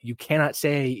game? But you cannot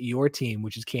say your team,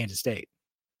 which is Kansas State.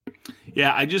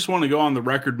 Yeah, I just want to go on the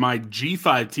record. My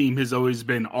G5 team has always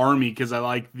been Army because I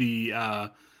like the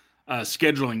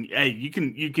scheduling. Hey, you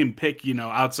can pick,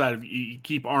 outside of you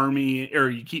keep Army or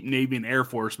you keep Navy and Air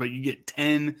Force, but you get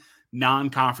 10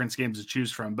 non-conference games to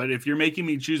choose from. But if you're making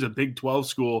me choose a Big 12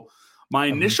 school, my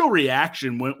initial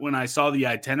reaction when I saw the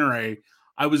itinerary,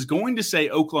 I was going to say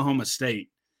Oklahoma State.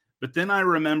 But then I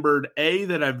remembered,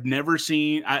 that I've never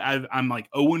seen. I'm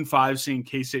like 0-5 seeing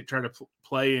K-State try to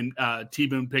play in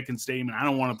T-Boone Pickens Stadium, and I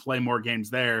don't want to play more games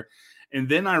there. And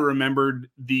then I remembered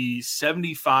the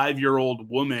 75-year-old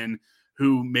woman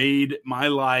who made my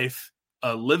life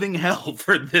a living hell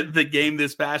for the game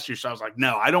this past year. So I was like,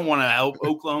 no, I don't want to help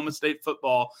Oklahoma State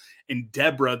football and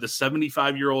Deborah, the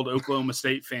 75-year-old Oklahoma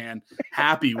State fan,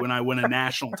 happy when I win a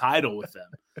national title with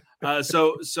them.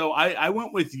 So I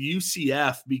went with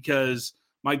UCF because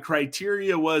my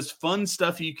criteria was fun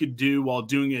stuff you could do while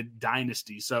doing a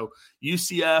dynasty. So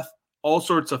UCF, all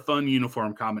sorts of fun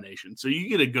uniform combinations. So you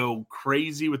get to go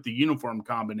crazy with the uniform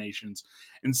combinations.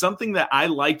 And something that I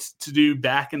liked to do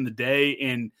back in the day,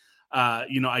 and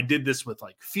I did this with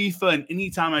like FIFA, and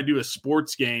anytime I do a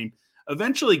sports game,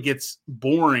 eventually gets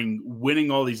boring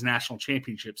winning all these national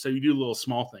championships. So you do little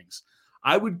small things.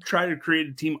 I would try to create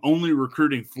a team only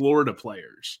recruiting Florida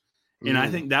players. And I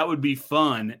think that would be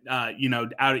fun, out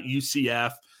at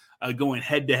UCF, going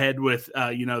head to head with,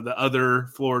 the other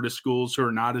Florida schools who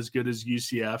are not as good as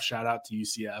UCF. Shout out to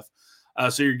UCF.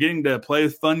 So you're getting to play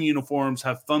with fun uniforms,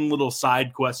 have fun little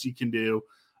side quests you can do.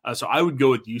 So I would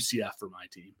go with UCF for my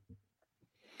team.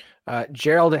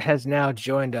 Gerald has now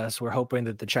joined us. We're hoping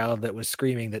that the child that was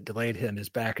screaming that delayed him is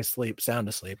back asleep, sound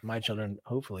asleep. My children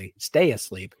hopefully stay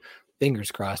asleep.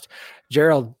 Fingers crossed.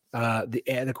 Gerald,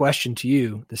 the question to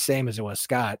you, the same as it was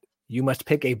Scott. You must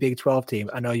pick a Big 12 team.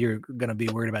 I know you're going to be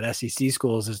worried about SEC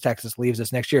schools as Texas leaves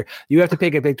us next year. You have to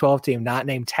pick a Big 12 team not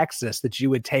named Texas that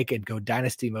you would take and go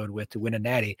dynasty mode with to win a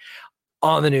natty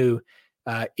on the new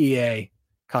EA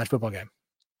college football game.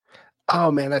 Oh,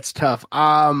 man, that's tough.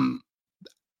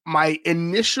 My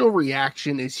initial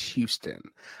reaction is Houston.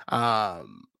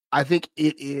 I think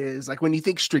it is like when you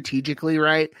think strategically,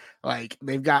 right? Like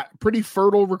they've got pretty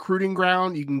fertile recruiting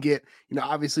ground. You can get,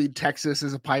 obviously Texas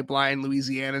is a pipeline.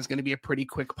 Louisiana is going to be a pretty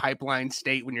quick pipeline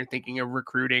state when you're thinking of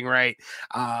recruiting, right?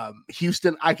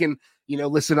 Houston, I can,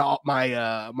 listen to all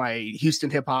my my Houston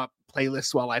hip hop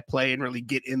playlists while I play and really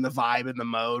get in the vibe and the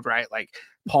mode, right? Like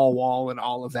Paul Wall and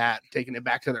all of that, taking it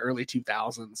back to the early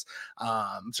 2000s.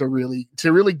 To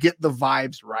really get the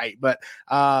vibes right. But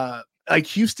like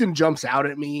Houston jumps out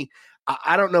at me.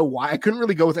 I don't know why. I couldn't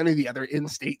really go with any of the other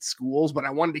in-state schools, but I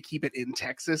wanted to keep it in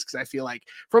Texas because I feel like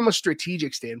from a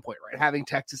strategic standpoint, right, having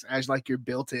Texas as like your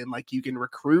built-in, like you can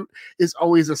recruit is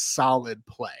always a solid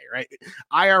play, right?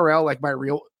 IRL, like my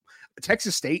real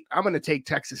Texas State, I'm going to take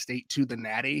Texas State to the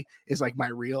Natty is like my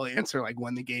real answer, like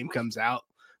when the game comes out.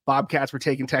 Bobcats, we're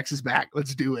taking Texas back.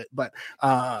 Let's do it. But,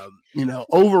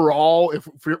 overall, if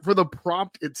for the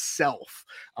prompt itself,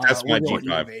 that's my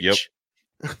G5. Yep.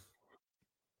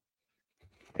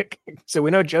 So we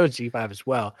know Joe's G5 as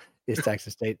well is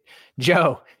Texas State.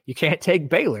 Joe, you can't take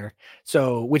Baylor.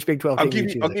 So which Big 12? I'll give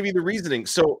you the reasoning.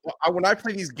 So when I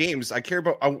play these games, I care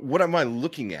about what am I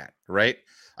looking at, right?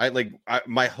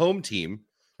 My home team.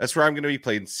 That's where I'm going to be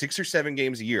playing 6 or 7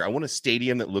 games a year. I want a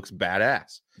stadium that looks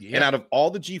badass. Yeah. And out of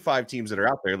all the G5 teams that are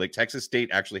out there, like Texas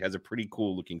State actually has a pretty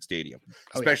cool looking stadium,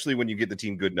 especially when you get the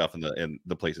team good enough and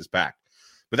the place is packed.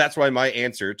 But that's why my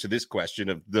answer to this question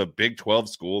of the Big 12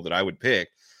 school that I would pick,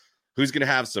 who's going to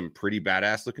have some pretty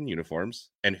badass looking uniforms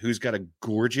and who's got a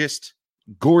gorgeous,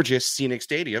 gorgeous scenic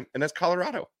stadium, and that's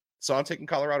Colorado. So I'm taking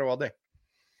Colorado all day.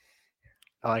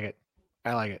 I like it.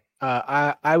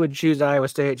 I would choose Iowa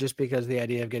State just because the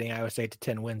idea of getting Iowa State to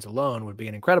 10 wins alone would be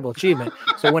an incredible achievement.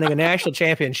 So winning a national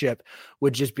championship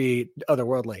would just be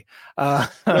otherworldly. I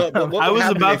was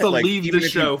about to leave the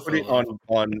show. Put it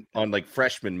on like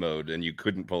freshman mode and you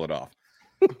couldn't pull it off.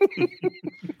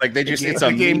 Like they just it's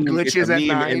a game meme, glitches at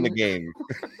 9 in the game.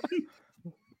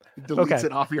 Deletes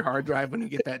it off your hard drive when you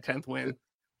get that 10th win.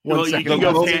 Well, you get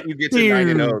to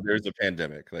 9-0, there's a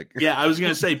pandemic. Like, yeah, I was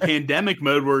gonna say pandemic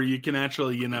mode where you can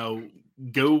actually,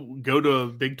 go to a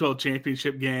Big 12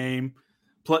 championship game,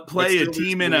 play a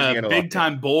team in a big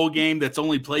time bowl game that's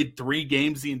only played 3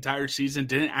 games the entire season,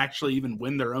 didn't actually even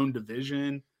win their own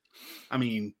division. I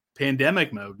mean,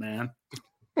 pandemic mode, man.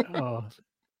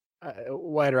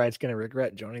 Wide Ride's gonna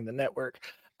regret joining the network.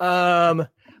 No,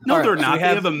 they're not. They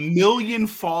have 1 million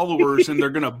followers and they're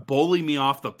going to bully me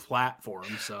off the platform.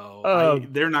 So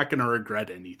they're not going to regret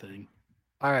anything.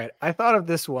 All right. I thought of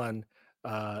this one,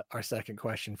 our second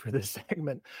question for this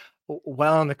segment.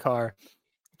 While in the car,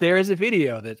 there is a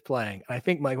video that's playing. I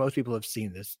think most people have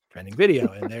seen this trending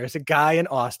video. And there's a guy in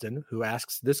Austin who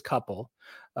asks this couple,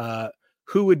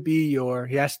 who would be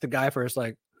he asked the guy first,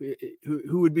 like,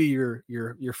 who would be your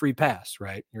free pass,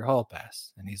 right? Your hall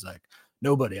pass. And he's like,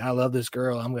 nobody. I love this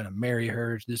girl. I'm going to marry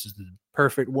her. This is the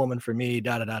perfect woman for me.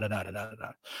 And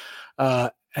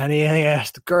he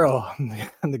asked the girl,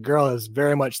 and the girl is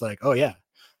very much like, oh yeah.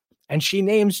 And she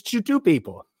names two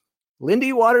people,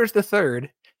 Lindy Waters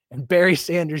III and Barry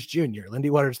Sanders Jr. Lindy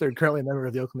Waters III, currently a member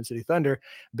of the Oklahoma City Thunder.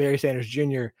 Barry Sanders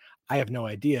Jr., I have no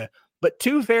idea. But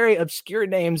 2 very obscure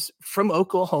names from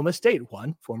Oklahoma State.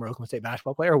 One, former Oklahoma State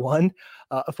basketball player. One,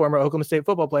 a former Oklahoma State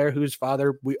football player whose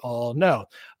father we all know.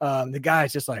 The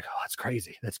guy's just like, oh, that's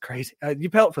crazy. That's crazy. You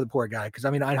felt for the poor guy because,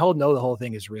 I know the whole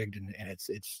thing is rigged and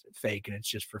it's fake and it's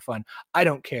just for fun. I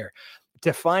don't care.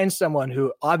 To find someone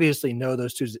who obviously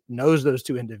knows those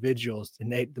two individuals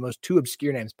and the most 2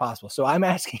 obscure names possible. So I'm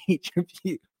asking each of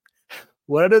you,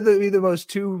 What are the most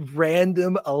two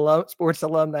random sports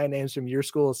alumni names from your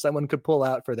school someone could pull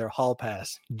out for their hall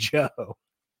pass? Joe.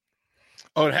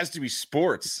 Oh, it has to be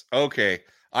sports. Okay.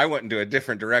 I went into a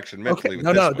different direction mentally.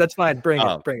 Okay. No, that's fine. Bring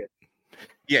it.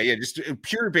 Yeah. Just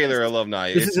pure Baylor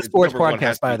alumni. This is a sports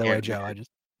podcast, by the way, Joe.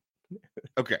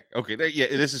 Okay. Yeah,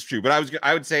 this is true. But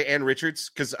I would say Ann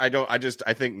Richards, because I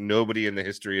think nobody in the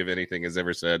history of anything has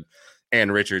ever said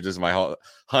Ann Richards is my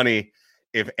honey.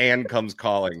 If Ann comes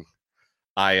calling,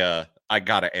 I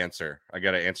gotta answer. I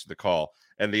gotta answer the call.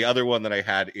 And the other one that I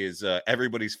had is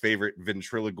everybody's favorite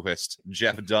ventriloquist,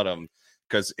 Jeff Dunham.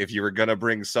 Because if you were gonna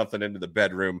bring something into the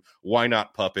bedroom, why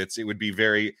not puppets? It would be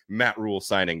very Matt Rule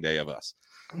signing day of us.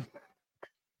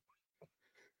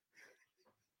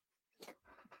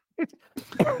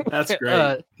 That's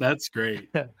great. That's great.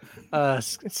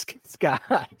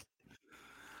 Scott.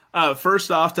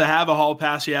 First off, to have a hall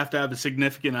pass, you have to have a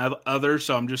significant other.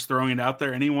 So I'm just throwing it out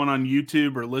there. Anyone on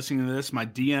YouTube or listening to this, my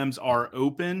DMs are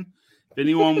open. If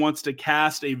anyone wants to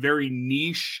cast a very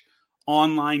niche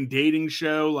online dating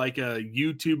show, like a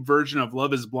YouTube version of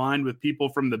Love is Blind with people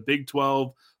from the Big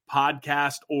 12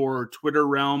 podcast or Twitter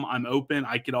realm, I'm open.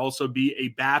 I could also be a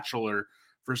bachelor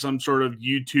for some sort of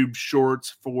YouTube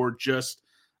shorts for just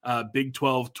Big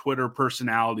 12 Twitter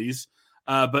personalities.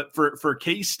 But for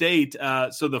K-State,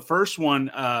 so the first one,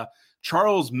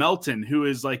 Charles Melton, who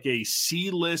is like a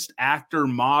C-list actor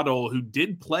model who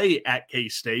did play at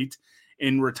K-State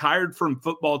and retired from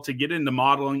football to get into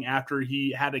modeling after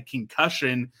he had a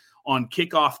concussion on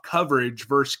kickoff coverage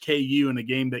versus KU in a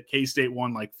game that K-State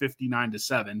won like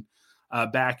 59-7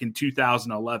 back in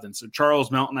 2011. So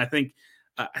Charles Melton, I think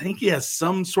he has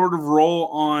some sort of role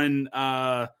on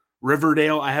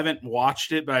Riverdale. I haven't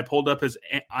watched it, but I pulled up his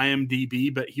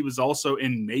IMDb, but he was also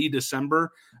in May,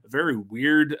 December, a very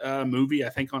weird movie, I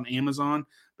think on Amazon,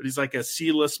 but he's like a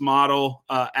C-list model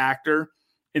actor.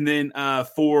 And then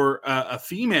for a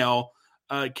female,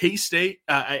 K-State,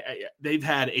 they've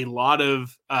had a lot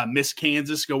of Miss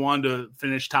Kansas go on to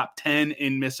finish top 10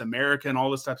 in Miss America and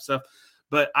all this type of stuff.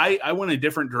 But I went a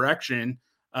different direction.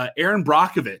 Erin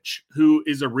Brockovich, who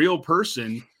is a real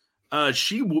person,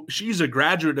 she's a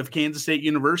graduate of Kansas State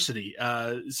University.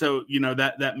 So, you know,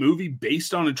 that movie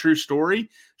based on a true story,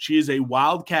 she is a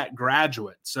Wildcat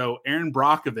graduate. So Erin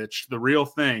Brockovich, the real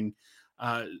thing,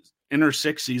 in her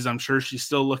 60s, I'm sure she's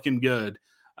still looking good.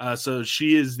 So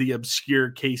she is the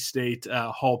obscure K-State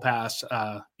hall pass,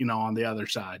 on the other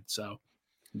side. So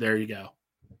there you go.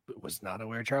 Was not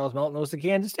aware Charles Melton was the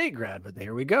Kansas State grad, but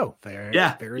there we go. Very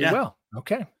well.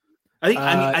 Okay.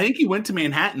 I think he went to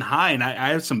Manhattan High, and I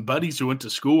have some buddies who went to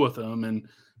school with him, and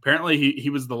apparently he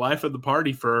was the life of the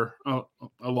party for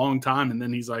a long time. And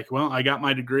then he's like, well, I got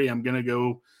my degree. I'm going to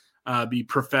go be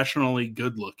professionally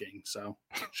good looking. So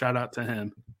shout out to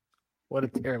him. What a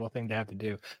terrible thing to have to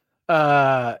do.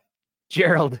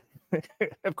 Gerald,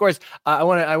 of course, I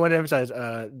want to emphasize,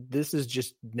 this is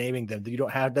just naming them. They don't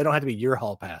have to be your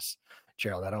hall pass,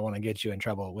 Gerald. I don't want to get you in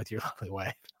trouble with your lovely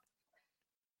wife.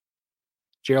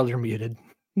 Gerald, you're muted.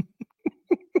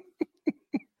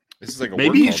 This is like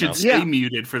maybe you should stay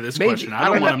muted for this question. I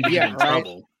don't want him to get in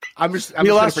trouble.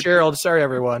 We lost Gerald. Sorry,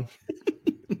 everyone.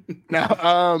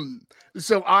 Now,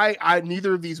 so I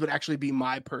neither of these would actually be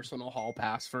my personal hall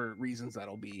pass for reasons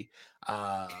that'll be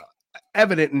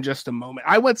evident in just a moment.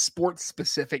 I went sports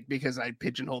specific because I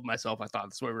pigeonholed myself. I thought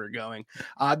that's where we were going.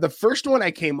 The first one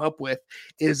I came up with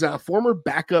is a former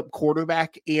backup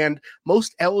quarterback and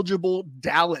most eligible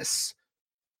Dallas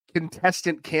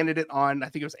contestant candidate on, I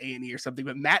think it was A&E or something,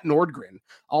 but Matt Nordgren,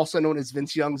 also known as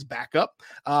Vince Young's backup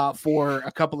for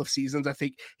a couple of seasons. I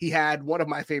think he had one of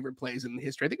my favorite plays in the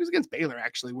history. I think it was against Baylor,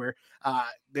 actually, where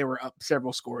they were up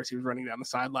several scores. He was running down the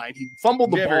sideline. He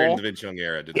fumbled the ball. In the Vince Young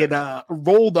era, it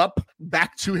rolled up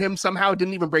back to him somehow,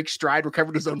 didn't even break stride,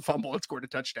 recovered his own fumble and scored a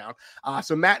touchdown.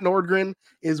 So Matt Nordgren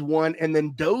is one, and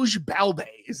then Doge Balde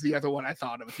is the other one I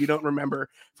thought of. If you don't remember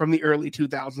from the early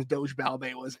 2000s, Doge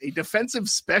Balde was a defensive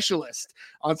specialist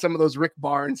on some of those Rick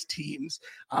Barnes teams.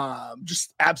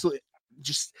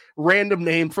 Just random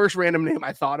name. First random name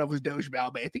I thought of was Doge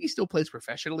Balde. I think he still plays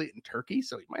professionally in Turkey,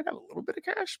 so he might have a little bit of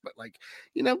cash, but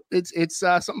it's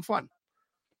something fun.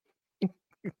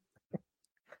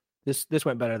 This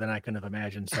went better than I could have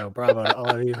imagined. So bravo to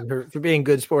all of you for being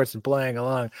good sports and playing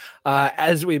along.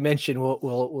 As we mentioned,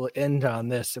 we'll end on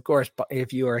this. Of course,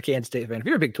 if you are a Kansas State fan, if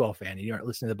you're a Big 12 fan and you aren't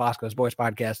listening to the Bosco's Boys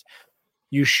podcast,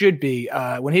 you should be.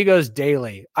 When he goes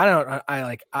daily,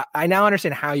 I now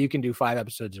understand how you can do 5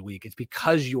 episodes a week. It's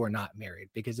because you are not married.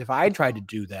 Because if I tried to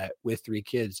do that with 3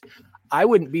 kids, I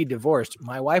wouldn't be divorced.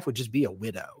 My wife would just be a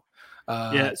widow.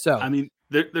 So I mean,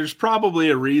 there's probably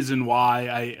a reason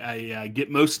why I get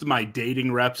most of my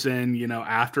dating reps in,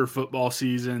 after football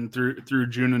season through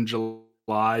June and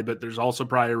July. But there's also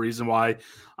probably a reason why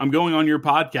I'm going on your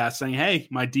podcast saying, hey,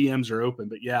 my DMs are open.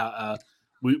 But yeah,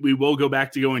 we will go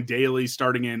back to going daily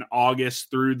starting in August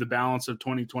through the balance of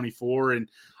 2024. And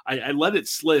I let it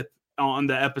slip on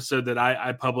the episode that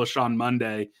I published on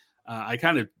Monday. I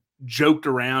kind of joked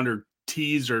around or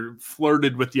teased or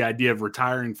flirted with the idea of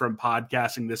retiring from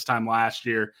podcasting this time last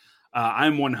year.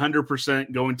 I'm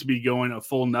 100% going to be going a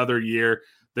full another year.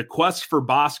 The Quest for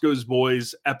Bosco's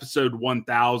Boys episode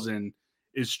 1000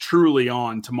 is truly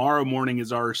on. Tomorrow morning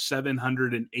is our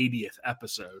 780th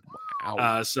episode.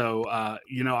 Wow. So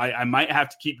I might have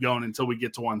to keep going until we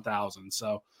get to 1000.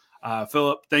 So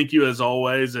Philip, thank you as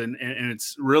always. And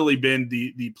it's really been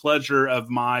the pleasure of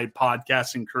my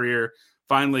podcasting career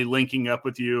finally linking up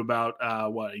with you about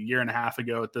a year and a half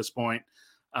ago at this point.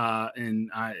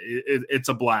 It's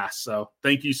a blast. So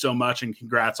thank you so much and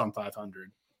congrats on 500.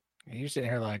 You're sitting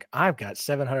here like, I've got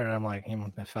 700. And I'm like,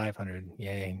 I'm at 500.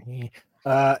 Yay.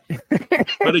 But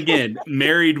again,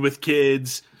 married with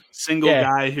kids, single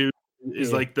guy who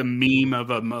is like the meme of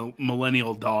a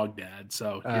millennial dog dad.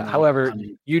 So, however,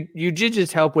 you did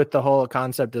just help with the whole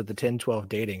concept of the 10-12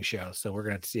 dating show. So we're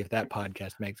going to have to see if that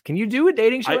podcast makes. Can you do a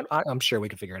dating show? I'm sure we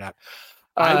can figure it out.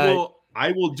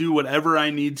 I will do whatever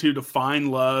I need to find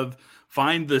love,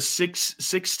 find the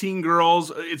 16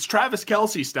 girls. It's Travis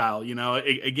Kelce style.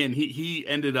 Again, he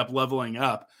ended up leveling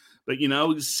up, but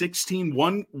 16,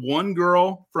 one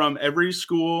girl from every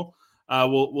school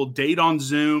will date on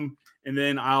Zoom. And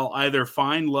then I'll either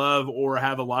find love or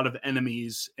have a lot of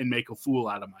enemies and make a fool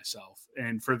out of myself.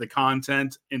 And for the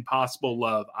content and possible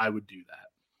love, I would do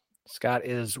that. Scott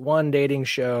is one dating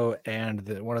show and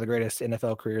one of the greatest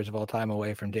NFL careers of all time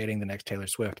away from dating the next Taylor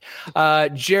Swift.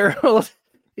 Gerald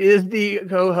is the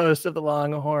co-host of the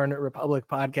Longhorn Republic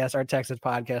podcast, our Texas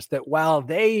podcast, that while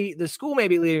the school may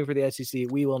be leaving for the SEC,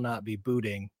 we will not be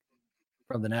booting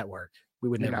from the network. We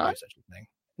would never do such a thing.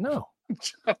 No.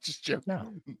 I'm just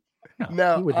joking.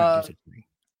 No, you would not do such a thing.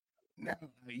 No,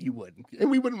 you wouldn't. And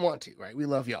we wouldn't want to, right? We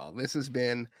love y'all. This has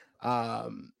been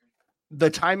the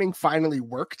timing finally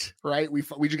worked, right? We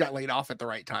just got laid off at the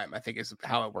right time, I think is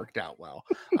how it worked out well.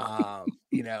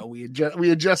 We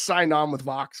had just signed on with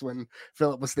Vox when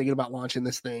Philip was thinking about launching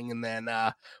this thing, and then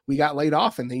we got laid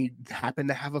off, and they happened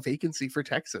to have a vacancy for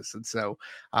Texas, and so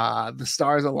the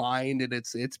stars aligned, and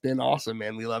it's been awesome,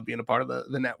 man. We love being a part of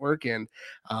the network, and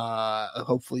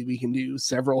hopefully we can do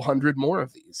several hundred more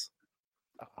of these.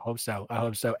 I hope so.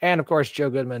 And of course, Joe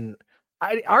Goodman.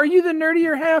 Are you the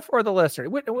nerdier half or the lesser?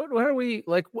 What are we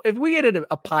like? If we had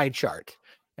a pie chart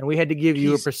and we had to give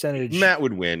you a percentage, Matt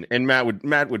would win, and Matt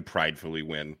would pridefully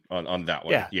win on that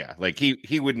one. Yeah. Like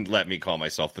he wouldn't let me call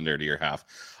myself the nerdier half.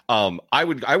 I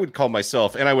would call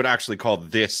myself, and I would actually call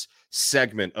this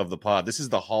segment of the pod. This is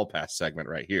the Hall Pass segment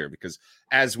right here, because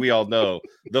as we all know,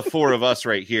 the four of us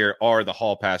right here are the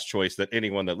Hall Pass choice that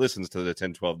anyone that listens to the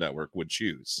 10-12 network would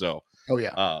choose. So,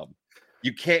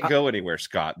 you can't go anywhere,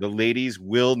 Scott. The ladies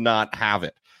will not have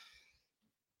it.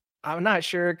 I'm not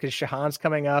sure because Shahan's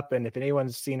coming up, and if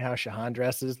anyone's seen how Shahan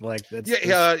dresses, like that's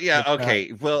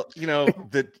okay. Well,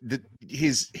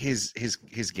 his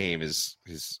game is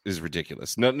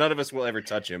ridiculous. None of us will ever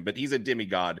touch him, but he's a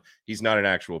demigod. He's not an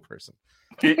actual person.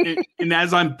 And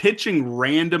as I'm pitching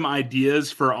random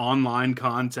ideas for online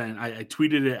content, I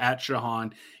tweeted it at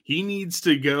Shahan. He needs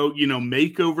to go,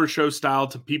 makeover show style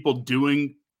to people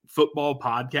doing football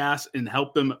podcasts and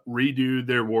help them redo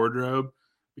their wardrobe,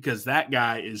 because that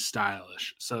guy is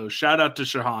stylish. So shout out to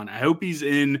Shahan. I hope he's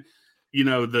in,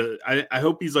 I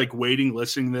hope he's like waiting,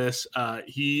 listening to this.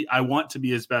 I want to be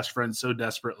his best friend so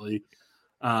desperately.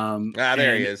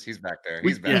 There he is. He's back there.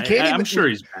 I'm sure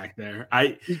he's back there.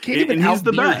 He's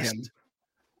the best.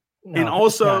 No, and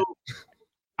also,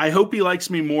 I hope he likes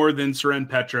me more than Seren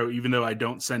Petro, even though I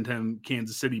don't send him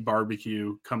Kansas City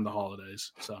barbecue come the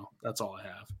holidays. So that's all I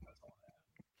have.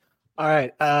 All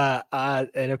right.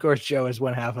 And of course, Joe is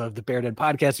one half of the Bear Den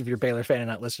podcast. If you're a Baylor fan and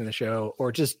not listening to the show,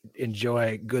 or just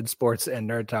enjoy good sports and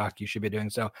nerd talk, you should be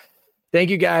doing so. Thank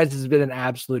you guys. This has been an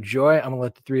absolute joy. I'm going to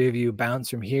let the three of you bounce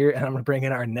from here, and I'm going to bring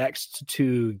in our next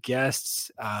two guests.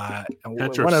 One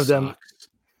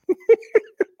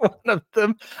of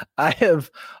them I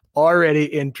have already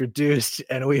introduced,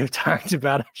 and we have talked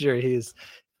about. I'm sure he's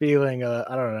feeling.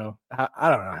 I don't know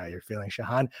how you're feeling,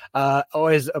 Shahan.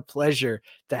 Always a pleasure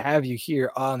to have you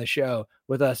here on the show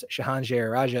with us, Shahan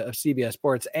Jeyarajah of CBS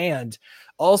Sports, and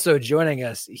also joining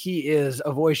us, he is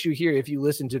a voice you hear if you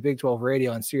listen to Big 12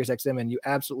 Radio on SiriusXM, and you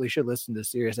absolutely should listen to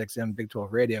SiriusXM Big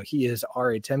 12 Radio. He is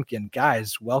Ari Temkin.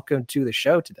 Guys, welcome to the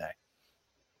show today.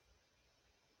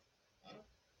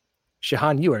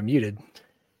 Shahan, you are muted.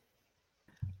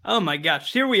 Oh my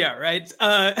gosh, here we are, right?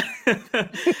 Yeah,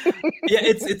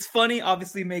 it's funny.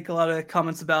 Obviously, make a lot of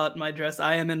comments about my dress.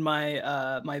 I am in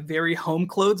my my very home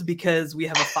clothes because we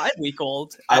have a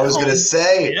 5-week-old. I was gonna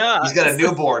say, yeah, he's got a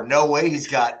newborn. No way, he's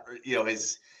got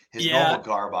his normal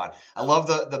garb on. I love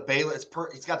the Baylor.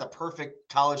 He's got the perfect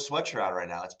college sweatshirt on right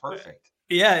now. It's perfect.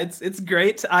 Yeah, it's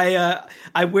great.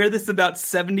 I wear this about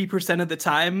 70% of the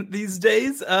time these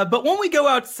days. But when we go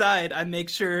outside, I make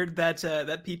sure that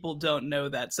that people don't know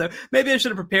that. So maybe I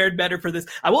should have prepared better for this.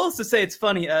 I will also say it's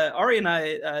funny. Ari and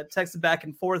I texted back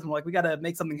and forth. And we're like, we got to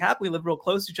make something happen. We live real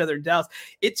close to each other in Dallas.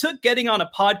 It took getting on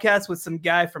a podcast with some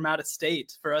guy from out of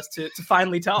state for us to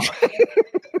finally talk.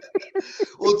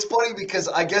 Well, it's funny because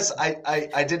I guess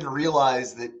I didn't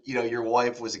realize that your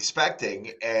wife was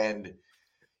expecting, and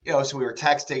so we were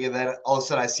texting, and then all of a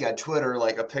sudden I see on Twitter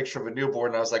like a picture of a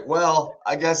newborn, and I was like, well,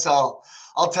 I guess I'll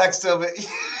text him.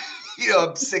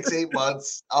 6-8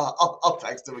 months, I'll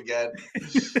text him again.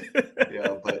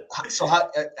 But so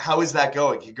how is that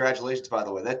going? Congratulations, by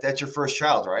the way. That's your first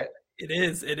child, right? It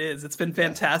is. It's been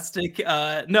fantastic.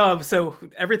 So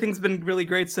everything's been really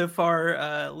great so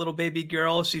far. Little baby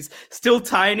girl, she's still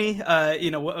tiny.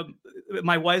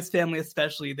 My wife's family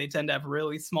especially, they tend to have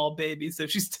really small babies. So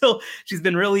she's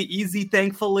been really easy,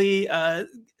 thankfully.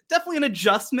 Definitely an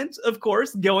adjustment, of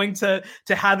course, going to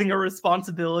having a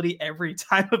responsibility every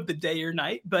time of the day or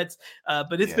night. But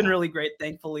it's been really great.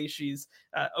 Thankfully, she's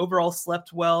overall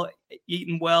slept well,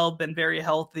 eaten well, been very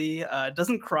healthy.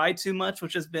 Doesn't cry too much,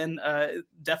 which has been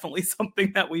definitely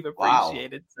something that we've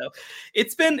appreciated. Wow. So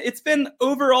it's been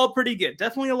overall pretty good.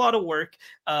 Definitely a lot of work,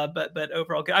 but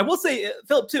overall good. I will say,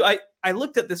 Philip, too. I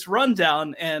looked at this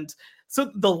rundown, and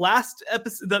so the last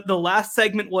episode, the last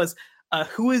segment was.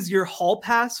 Who is your hall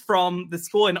pass from the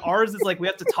school? And ours is like, we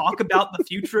have to talk about the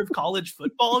future of college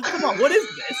football. Come on, what is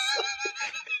this?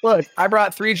 Look, I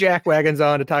brought 3 jack wagons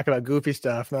on to talk about goofy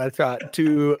stuff, and I brought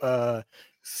 2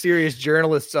 serious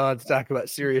journalists on to talk about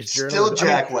serious journalism. Still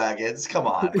jack wagons. Come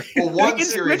on. Well, one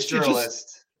serious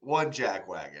journalist, one jack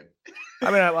wagon. I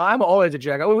mean, I'm always a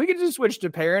jack. We could just switch to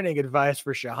parenting advice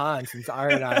for Shahan, since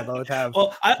Ari and I both have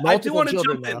I do want to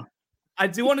jump now. in. I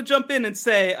do want to jump in and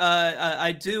say,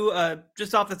 I do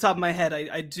just off the top of my head,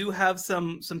 I do have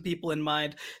some people in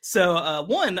mind. So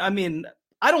one, I mean,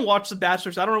 I don't watch The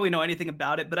Bachelor, so I don't really know anything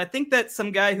about it, but I think that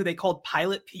some guy who they called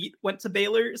Pilot Pete went to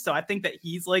Baylor, so I think that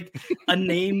he's like a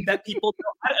name that people know.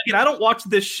 I don't watch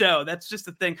this show. That's just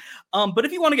a thing. But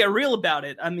if you want to get real about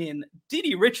it, I mean,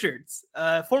 Didi Richards,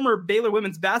 former Baylor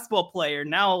women's basketball player,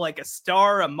 now like a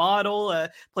star, a model,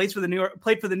 played for the New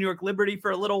York Liberty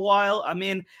for a little while. I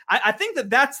mean, I think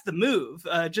that that's the move.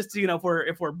 Just if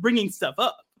we're bringing stuff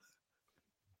up.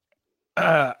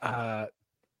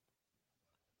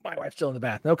 My wife's still in the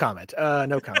bath. No comment.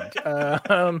 No comment.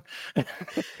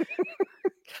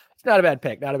 It's not a bad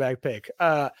pick.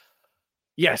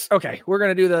 Yes. Okay. We're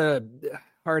going to do the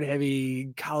hard,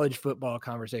 heavy college football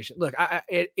conversation. Look, I'm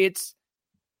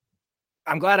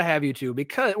glad I have you two,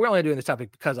 because we're only doing this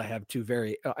topic because I have 2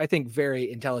 very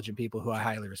intelligent people who I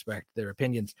highly respect their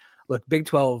opinions. Look, Big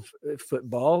 12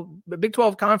 football, the Big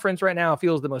 12 conference right now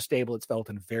feels the most stable it's felt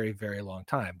in a very, very long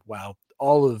time. While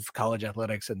all of college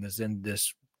athletics is in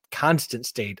this constant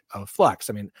state of flux.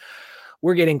 I mean,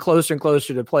 we're getting closer and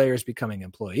closer to players becoming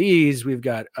employees. We've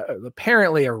got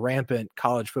apparently a rampant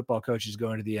college football coaches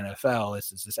going to the NFL.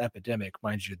 This is this epidemic.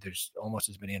 Mind you, there's almost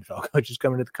as many NFL coaches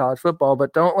coming to the college football,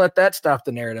 but don't let that stop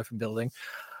the narrative from building.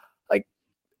 Like,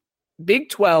 Big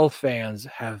 12 fans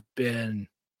have been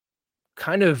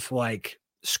kind of like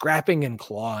scrapping and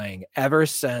clawing ever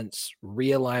since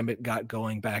realignment got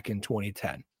going back in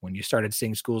 2010, when you started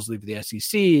seeing schools leave the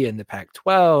SEC and the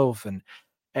Pac-12.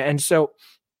 And so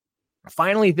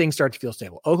finally things start to feel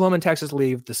stable. Oklahoma and Texas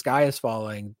leave. The sky is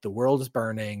falling. The world is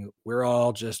burning. We're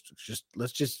all just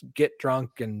let's just get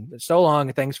drunk and so long.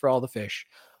 And thanks for all the fish.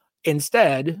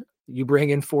 Instead, you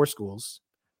bring in 4 schools.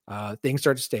 Things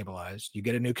start to stabilize. You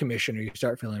get a new commissioner. You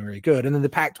start feeling really good. And then the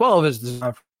Pac-12 is the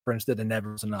conference that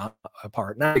never was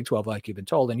apart. Now Big 12, like you've been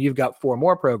told, and you've got 4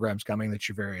 more programs coming that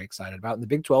you're very excited about. And the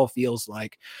Big 12 feels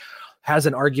like has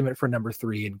an argument for number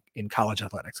 3 in college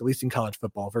athletics, at least in college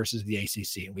football, versus the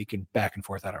ACC. And we can back and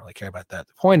forth. I don't really care about that.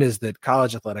 The point is that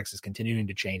college athletics is continuing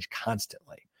to change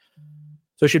constantly.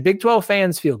 So should Big 12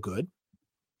 fans feel good?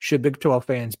 Should Big 12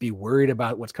 fans be worried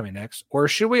about what's coming next? Or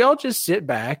should we all just sit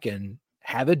back and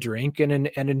have a drink and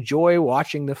enjoy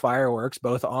watching the fireworks,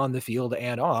 both on the field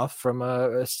and off, from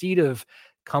a seat of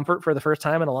comfort for the first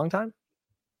time in a long time?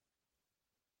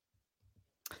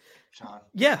 Sean.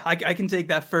 Yeah, I can take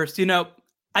that first.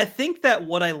 I think that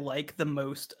what I like the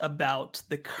most about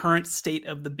the current state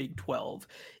of the Big 12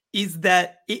 is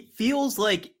that it feels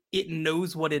like it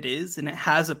knows what it is and it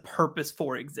has a purpose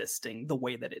for existing the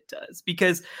way that it does.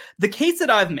 Because the case that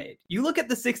I've made, you look at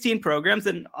the 16 programs,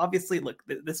 and obviously, look,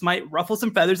 this might ruffle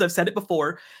some feathers. I've said it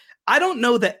before. I don't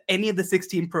know that any of the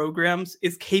 16 programs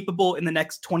is capable in the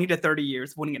next 20 to 30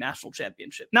 years of winning a national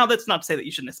championship. Now, that's not to say that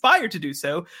you shouldn't aspire to do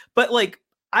so, but like,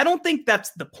 I don't think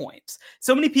that's the point.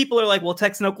 So many people are like, well,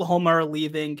 Texas and Oklahoma are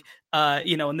leaving,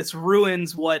 and this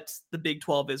ruins what the Big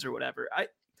 12 is or whatever.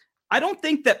 I don't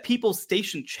think that people's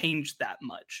station changed that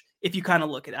much. If you kind of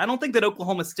look at it, I don't think that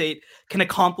Oklahoma State can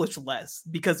accomplish less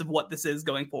because of what this is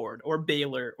going forward, or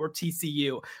Baylor or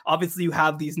TCU. Obviously, you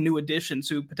have these new additions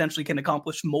who potentially can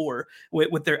accomplish more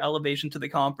with their elevation to the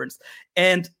conference.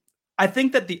 And I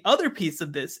think that the other piece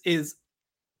of this is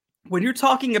when you're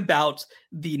talking about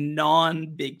the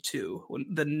non-Big Two,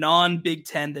 the non-Big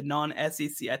Ten, the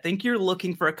non-SEC, I think you're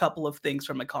looking for a couple of things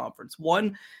from a conference.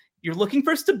 One, you're looking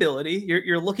for stability.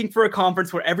 You're looking for a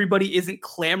conference where everybody isn't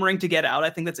clamoring to get out. I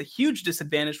think that's a huge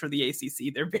disadvantage for the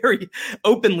ACC. They're very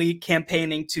openly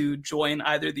campaigning to join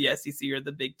either the SEC or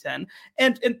the Big Ten.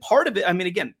 And part of it, I mean,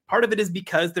 again, part of it is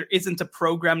because there isn't a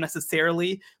program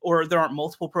necessarily, or there aren't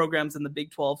multiple programs in the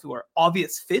Big 12 who are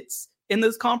obvious fits in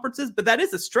those conferences, but that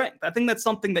is a strength. I think that's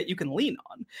something that you can lean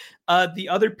on. The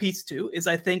other piece too is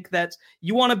I think that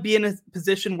you want to be in a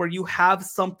position where you have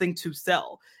something to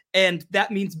sell. And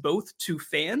that means both to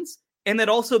fans, and that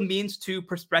also means to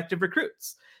prospective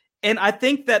recruits. And I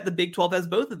think that the Big 12 has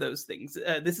both of those things.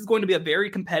 This is going to be a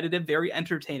very competitive, very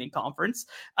entertaining conference.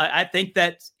 I think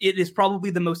that it is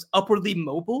probably the most upwardly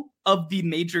mobile of the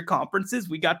major conferences.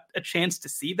 We got a chance to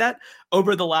see that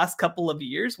over the last couple of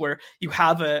years, where you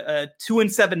have a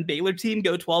 2-7 Baylor team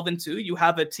go 12-2. You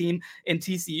have a team in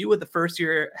TCU with a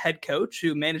first-year head coach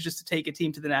who manages to take a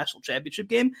team to the national championship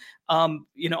game.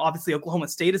 Obviously Oklahoma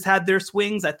State has had their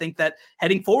swings. I think that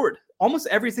heading forward, almost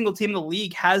every single team in the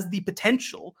league has the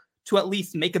potential to at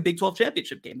least make a Big 12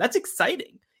 championship game. That's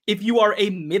exciting if you are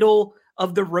a middle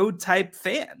of the road type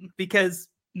fan, because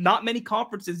not many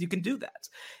conferences you can do that.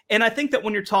 And I think that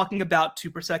when you're talking about two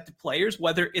prospective players,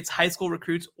 whether it's high school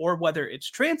recruits or whether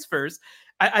it's transfers,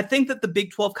 I think that the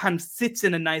Big 12 kind of sits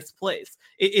in a nice place.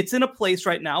 It's in a place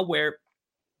right now where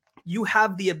you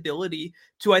have the ability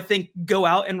to, I think, go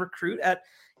out and recruit at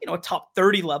a top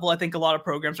 30 level. I think a lot of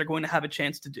programs are going to have a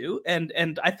chance to do.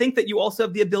 And I think that you also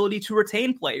have the ability to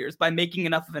retain players by making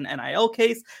enough of an NIL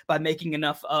case, by making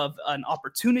enough of an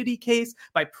opportunity case,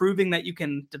 by proving that you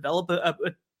can develop a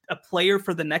player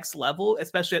for the next level,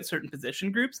 especially at certain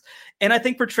position groups. And I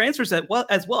think for transfers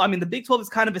as well, I mean, the Big 12 has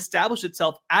kind of established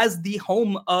itself as the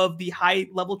home of the high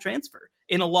level transfer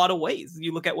in a lot of ways.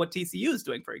 You look at what TCU is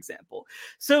doing, for example.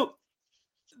 So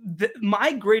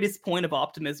my greatest point of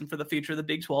optimism for the future of the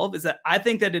Big 12 is that I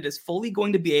think that it is fully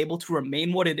going to be able to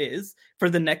remain what it is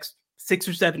for the next 6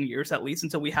 or 7 years, at least,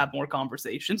 until we have more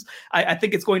conversations. I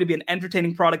think it's going to be an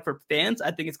entertaining product for fans.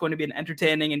 I think it's going to be an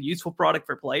entertaining and useful product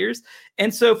for players.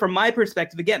 And so from my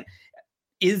perspective, again,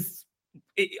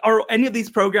 are any of these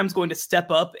programs going to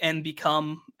step up and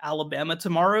become Alabama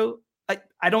tomorrow?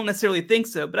 I don't necessarily think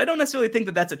so, but I don't necessarily think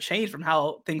that that's a change from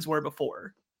how things were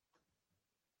before.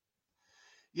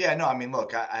 Yeah, no, I mean,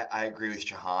 look, I agree with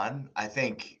Jahan. I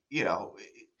think,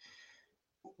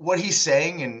 what he's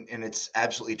saying, and it's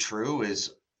absolutely true,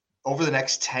 is over the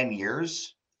next 10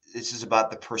 years, this is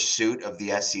about the pursuit of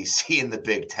the SEC and the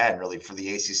Big Ten, really, for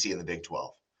the ACC and the Big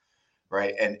 12,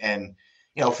 right? And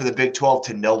for the Big 12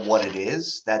 to know what it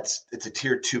is, it's a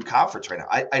tier 2 conference right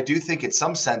now. I do think in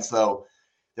some sense, though,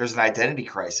 there's an identity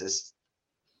crisis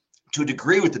to a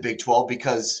degree with the Big 12,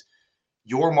 because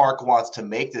Yormark wants to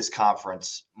make this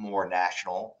conference more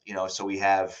national, so we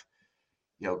have,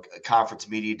 conference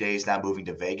media days now moving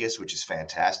to Vegas, which is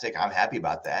fantastic. I'm happy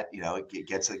about that. It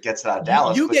gets it out of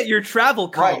Dallas. You get your travel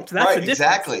comped. That's right, the difference.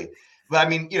 Exactly. But I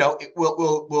mean,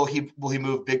 will he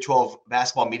move Big 12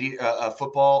 basketball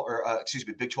football, or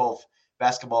Big 12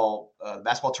 basketball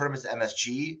tournaments to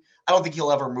MSG? I don't think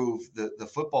he'll ever move the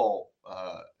football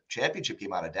championship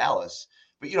game out of Dallas.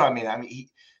 But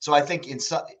so I think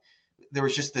there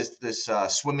was just this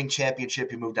swimming championship.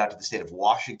 He moved out to the state of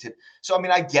Washington. So, I mean,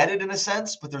 I get it in a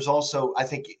sense, but there's also, I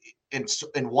think,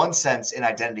 in one sense, an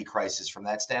identity crisis from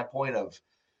that standpoint of,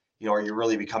 are you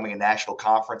really becoming a national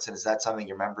conference, and is that something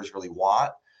your members really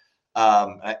want?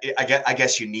 I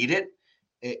guess you need it,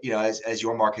 as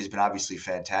Yormark has been obviously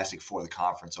fantastic for the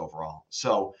conference overall.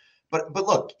 So, but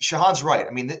look, Shahan's right.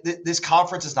 I mean, this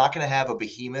conference is not going to have a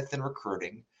behemoth in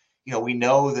recruiting. We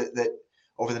know that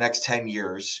over the next 10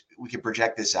 years, we can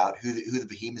project this out, who the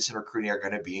behemoths in recruiting are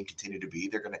going to be and continue to be.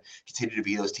 They're going to continue to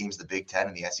be those teams, the Big Ten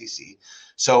and the SEC.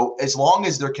 So as long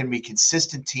as there can be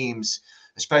consistent teams,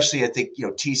 especially I think,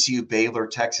 TCU, Baylor,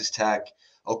 Texas Tech,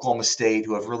 Oklahoma State,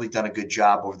 who have really done a good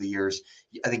job over the years.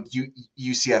 I think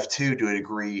UCF too, to a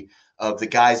degree, of the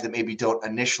guys that maybe don't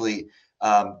initially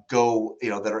go,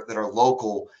 that are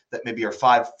local, that maybe are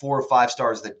 4 or 5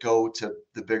 stars that go to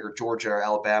the bigger Georgia or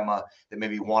Alabama, that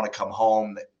maybe want to come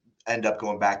home, that end up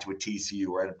going back to a TCU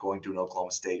or end up going to an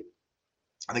Oklahoma State.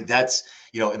 I think that's,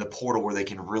 in the portal where they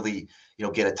can really,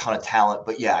 get a ton of talent.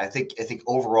 But yeah, I think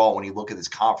overall, when you look at this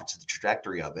conference and the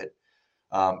trajectory of it,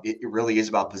 it really is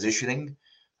about positioning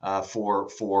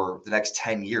for the next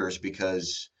 10 years,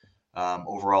 because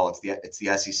overall it's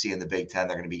the SEC and the Big Ten.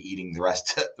 They're going to be eating the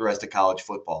rest of college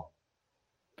football.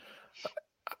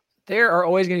 There are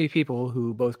always going to be people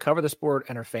who both cover the sport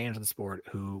and are fans of the sport,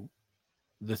 who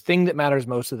the thing that matters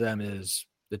most to them is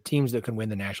the teams that can win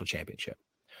the national championship.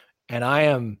 And I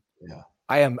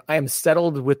am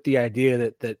settled with the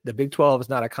idea that the Big 12 is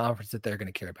not a conference that they're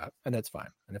going to care about, and that's fine.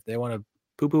 And if they want to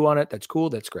poo-poo on it, that's cool.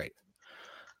 That's great.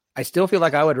 I still feel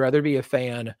like I would rather be a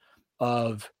fan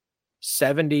of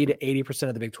 70 to 80%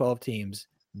 of the Big 12 teams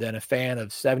than a fan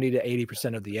of 70 to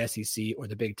 80% of the SEC or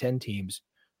the Big 10 teams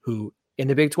who, in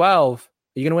the Big 12,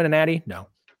 are you going to win a natty? No.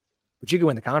 But you can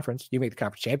win the conference. You make the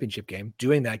conference championship game.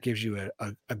 Doing that gives you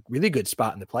a really good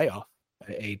spot in the playoff,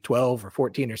 a 12 or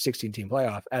 14 or 16 team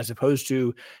playoff, as opposed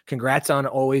to congrats on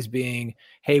always being,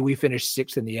 hey, we finished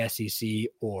 6th in the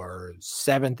SEC or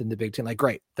 7th in the Big 10. Like,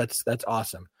 great. That's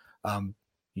awesome.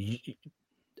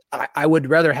 I would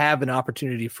rather have an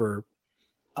opportunity for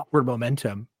upward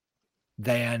momentum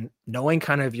than knowing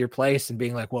kind of your place and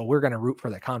being like, well, we're going to root for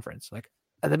that conference. Like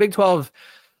the Big 12,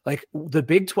 like the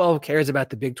Big 12 cares about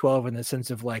the Big 12 in the sense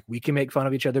of like, we can make fun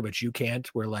of each other, but you can't.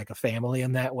 We're like a family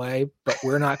in that way, but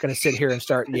we're not going to sit here and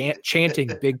start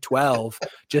chanting Big 12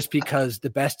 just because the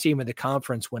best team in the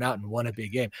conference went out and won a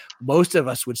big game. Most of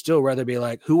us would still rather be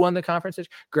like, who won the conference?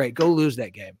 Great. Go lose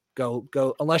that game.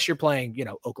 Go, unless you're playing,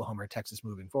 Oklahoma or Texas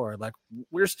moving forward. Like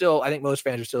I think most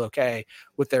fans are still okay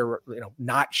with their,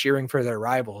 not cheering for their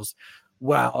rivals.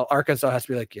 Wow, Arkansas has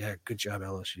to be like, yeah, good job,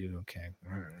 LSU. Okay.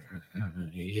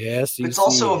 Yes. It's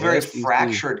also a very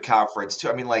fractured conference too.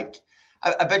 I mean, like,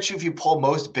 I bet you if you poll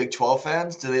most Big 12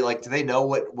 fans, do they know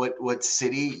what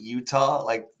city Utah,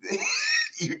 like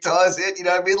Utah is in? You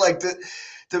know what I mean? Like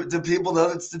the people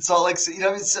know it's all like, you know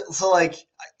what I mean? So like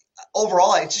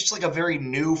overall, it's just like a very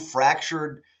new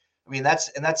fractured. I mean,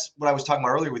 that's what I was talking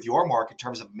about earlier with your Mark in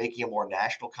terms of making a more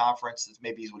national conference. That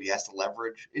maybe is what he has to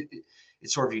leverage.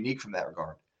 It's sort of unique from that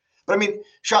regard. But I mean,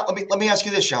 Sean, let me ask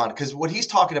you this, Sean, because what he's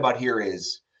talking about here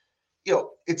is,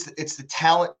 it's the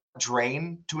talent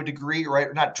drain to a degree, right?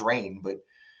 Or not drain, but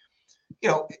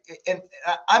and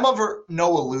I'm under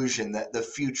no illusion that the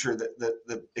future,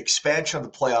 the expansion of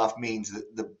the playoff means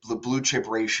that the blue chip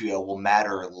ratio will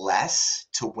matter less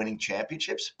to winning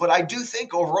championships. But I do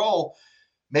think overall,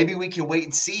 maybe we can wait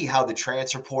and see how the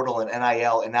transfer portal and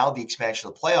NIL and now the expansion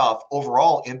of the playoff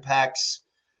overall impacts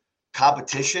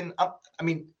competition. I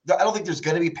mean, I don't think there's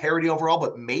going to be parity overall,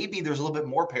 but maybe there's a little bit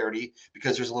more parity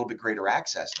because there's a little bit greater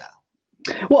access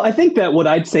now. Well, I think that what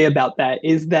I'd say about that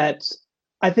is that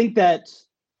I think that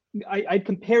I'd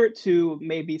compare it to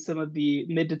maybe some of the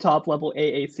mid to top level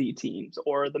AAC teams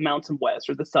or the Mountain West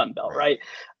or the Sun Belt, right?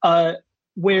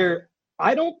 Where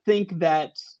I don't think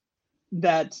that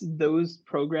those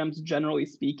programs, generally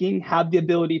speaking, have the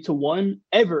ability to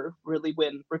ever really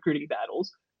win recruiting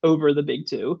battles over the Big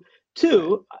Two.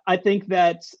 Two, I think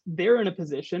that they're in a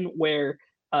position where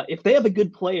if they have a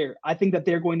good player, I think that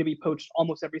they're going to be poached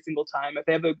almost every single time. If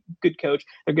they have a good coach,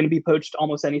 they're going to be poached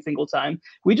almost any single time.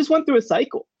 We just went through a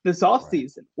cycle this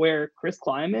offseason where Chris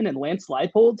Kleiman and Lance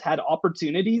Leipold had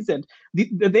opportunities, and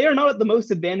they are not the most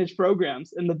advantaged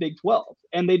programs in the Big 12.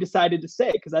 And they decided to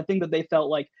stay because I think that they felt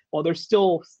like, well, there's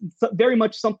still very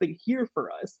much something here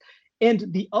for us. And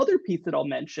the other piece that I'll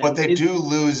mention, but they do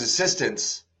lose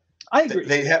assistants. I agree.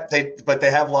 They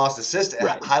have lost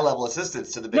high level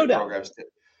assistants to the big programs too.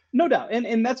 No doubt.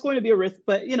 And that's going to be a risk.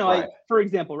 But, for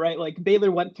example, right, like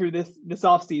Baylor went through this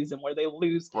offseason where they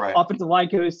lose offensive line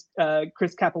coach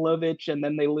Chris Kapilovich, and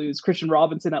then they lose Christian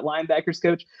Robinson at linebackers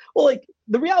coach. Well, like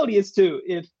the reality is, too,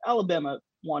 if Alabama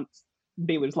wants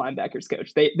Baylor's linebackers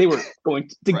coach, they were going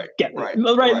to get it.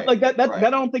 Right. Like that I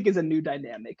don't think is a new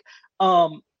dynamic.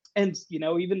 And,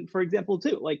 even for example,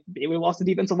 too, like we lost a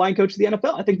defensive line coach to the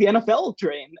NFL. I think the NFL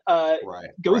train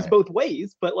goes both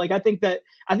ways. But I think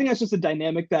that's just a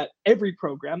dynamic that every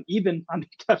program, even,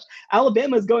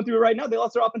 Alabama is going through it right now. They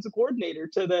lost their offensive coordinator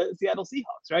to the Seattle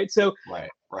Seahawks, right? So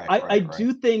I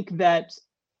do think that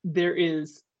there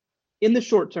is, in the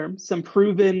short term, some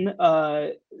proven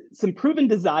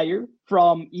desire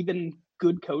from even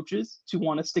good coaches to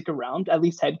want to stick around, at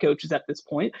least head coaches at this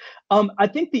point. I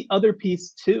think the other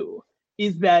piece too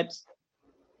is that,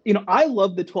 I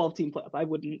love the 12-team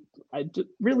playoff. I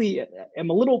really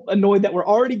am a little annoyed that we're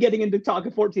already getting into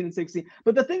talking 14 and 16.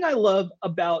 But the thing I love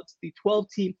about the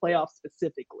 12-team playoff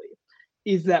specifically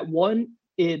is that, one,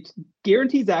 it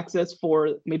guarantees access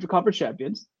for major conference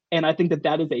champions. And I think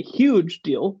that is a huge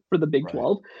deal for the Big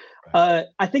 12. I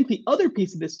think the other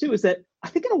piece of this too is that I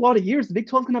think in a lot of years, the Big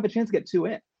 12 can have a chance to get 2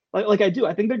 in. Like I do.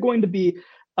 I think they're going to be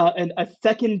a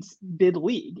second bid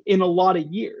league in a lot of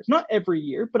years. Not every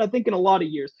year, but I think in a lot of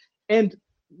years. And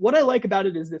what I like about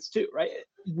it is this too, right?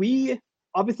 We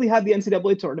obviously have the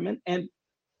NCAA tournament, and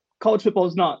college football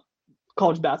is not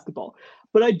college basketball.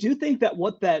 But I do think that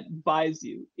what that buys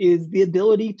you is the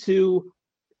ability to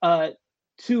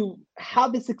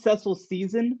have a successful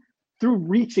season through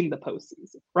reaching the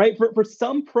postseason, right? For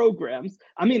some programs,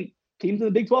 teams in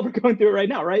the Big 12 are going through it right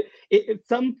now, right?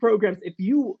 Some programs, if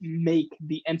you make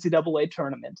the NCAA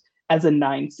tournament as a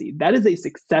 9 seed, that is a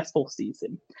successful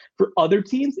season. For other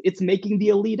teams, it's making the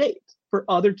Elite 8. For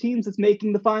other teams, it's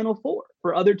making the Final 4.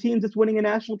 For other teams, it's winning a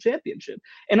national championship.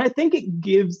 And I think it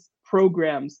gives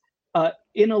programs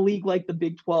in a league like the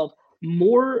Big 12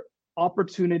 more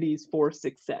opportunities for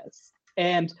success.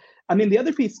 And the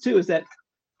other piece too is that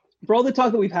for all the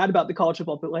talk that we've had about the college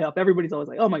football playoff, everybody's always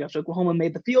like, oh my gosh, Oklahoma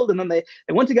made the field and then they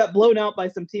went to get blown out by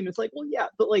some team. It's like, well, yeah,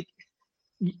 but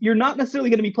you're not necessarily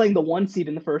going to be playing the 1 seed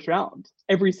in the first round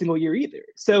every single year either.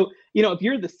 So, if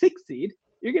you're the 6 seed,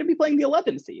 you're going to be playing the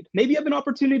 11 seed. Maybe you have an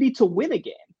opportunity to win a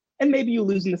game, and maybe you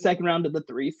lose in the second round to the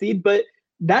 3 seed, but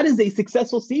that is a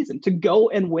successful season to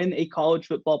go and win a college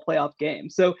football playoff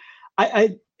game. So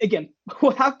again,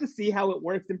 we'll have to see how it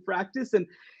works in practice, and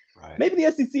maybe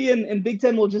the SEC and Big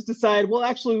Ten will just decide, well,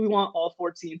 actually, we want all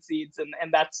 14 seeds,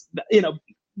 and that's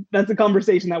a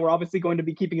conversation that we're obviously going to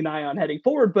be keeping an eye on heading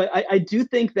forward. But I do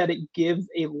think that it gives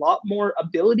a lot more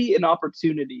ability and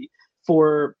opportunity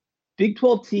for Big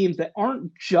 12 teams that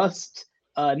aren't just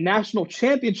national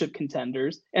championship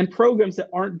contenders and programs that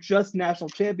aren't just national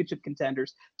championship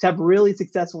contenders to have really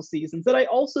successful seasons. That I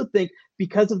also think,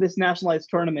 because of this nationalized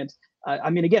tournament,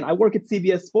 again, I work at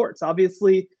CBS Sports.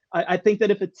 Obviously, I think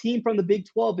that if a team from the Big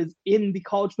 12 is in the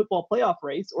college football playoff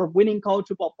race or winning college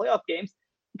football playoff games,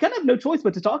 you kind of have no choice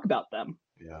but to talk about them.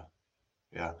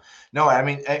 Yeah. No,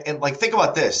 and think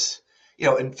about this,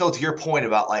 and Phil, to your point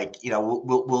about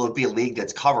will it be a league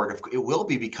that's covered? It will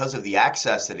be, because of the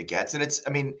access that it gets. And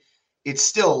it's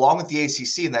still, along with the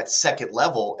ACC in that second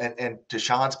level. And to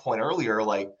Sean's point earlier,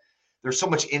 there's so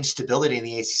much instability in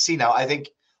the ACC. Now, I think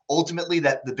ultimately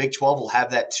that the Big 12 will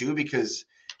have that too, because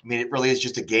it really is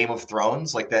just a Game of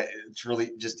Thrones, like that. It's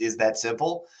really just is that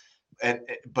simple.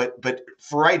 But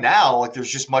for right now,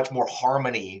 there's just much more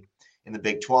harmony in the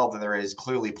Big 12 than there is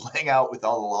clearly playing out with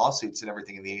all the lawsuits and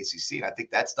everything in the ACC. And I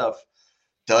think that stuff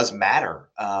does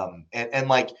matter.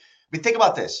 Think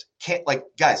about this.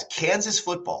 Guys, Kansas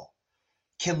football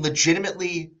can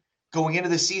legitimately, going into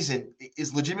the season,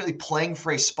 is legitimately playing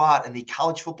for a spot in the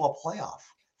college football playoff.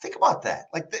 Think about that.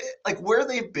 Where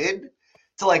they've been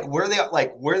to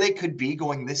where they could be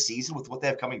going this season with what they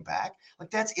have coming back.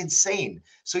 That's insane.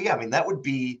 So yeah,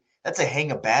 that's a hang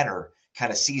a banner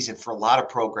kind of season for a lot of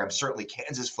programs, certainly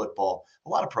Kansas football, a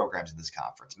lot of programs in this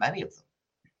conference, many of them.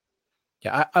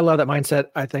 Yeah, I love that mindset.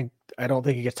 I don't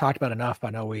think it gets talked about enough. I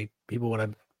know people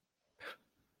want to.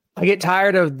 I get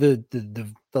tired of the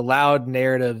loud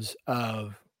narratives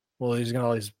of, well, there's going to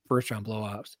all these first round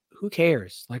blowouts. Who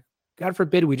cares? God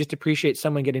forbid we just appreciate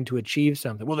someone getting to achieve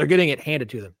something. Well, they're getting it handed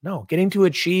to them. No, getting to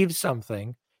achieve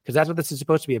something, because that's what this is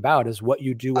supposed to be about, is what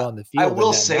you do on the field. I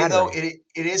will say, though, it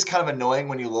is kind of annoying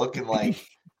when you look and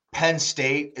Penn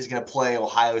State is going to play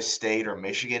Ohio State or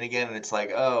Michigan again, and it's you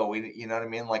know what I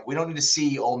mean? We don't need to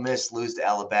see Ole Miss lose to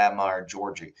Alabama or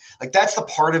Georgia. That's the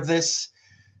part of this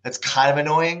that's kind of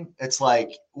annoying. It's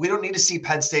we don't need to see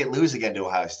Penn State lose again to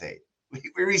Ohio State. We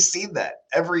already seen that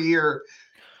every year.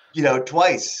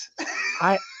 Twice.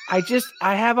 I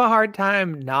have a hard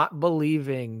time not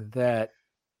believing that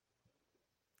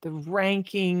the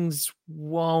rankings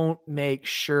won't make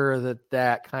sure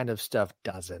that kind of stuff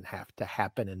doesn't have to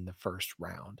happen in the first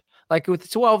round. Like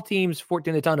with 12 teams,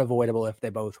 14, it's unavoidable if they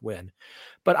both win.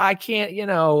 But I can't,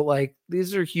 like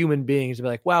these are human beings to be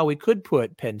like, wow, we could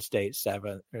put Penn State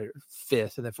 7th or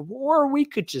 5th, and or we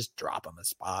could just drop them a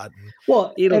spot.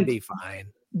 And it'll be fine.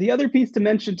 The other piece to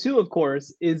mention too, of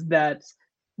course, is that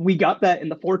we got that in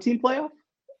the 14 playoff.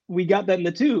 We got that in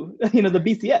the 2, the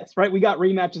BCS, right? We got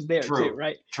rematches there too,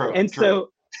 right? True. And true.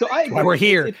 so why we're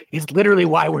here. It's literally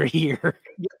why we're here.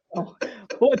 Oh,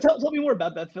 well, tell me more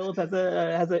about that, Philip.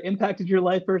 Has it impacted your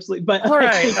life personally? But all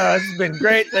right, this has been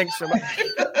great. Thanks so much.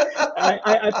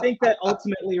 I think that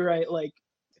ultimately, right, like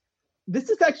this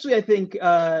is actually, I think,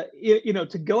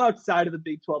 to go outside of the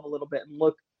Big 12 a little bit and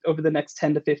look over the next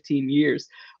 10 to 15 years.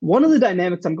 One of the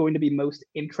dynamics I'm going to be most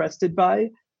interested by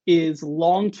is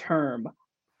long-term.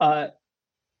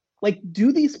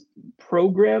 Do these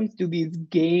programs, do these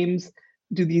games,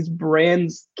 do these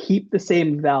brands keep the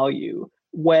same value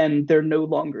when they're no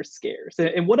longer scarce?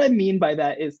 And what I mean by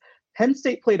that is Penn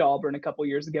State played Auburn a couple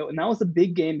years ago, and that was a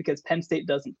big game because Penn State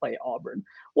doesn't play Auburn.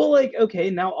 Well, okay,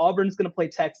 now Auburn's going to play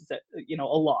Texas, a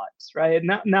lot, right?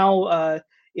 Now,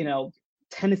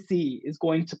 Tennessee is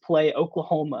going to play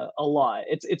Oklahoma a lot.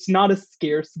 It's not a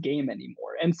scarce game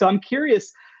anymore. And so I'm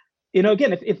curious,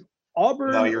 again, if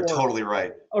Auburn, no, you're totally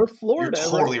right. Or Florida, you're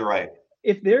totally right.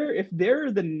 If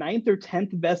they're the 9th or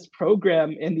 10th best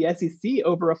program in the SEC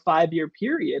over a 5-year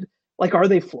period, are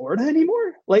they Florida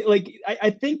anymore?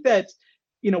 I think that,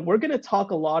 we're going to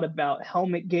talk a lot about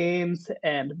helmet games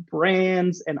and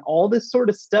brands and all this sort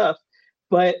of stuff.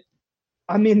 But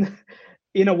I mean,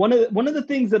 one of the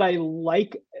things that I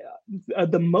like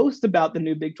the most about the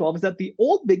new Big 12 is that the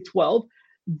old Big 12,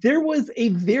 there was a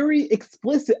very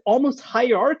explicit, almost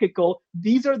hierarchical,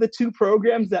 these are the 2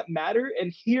 programs that matter,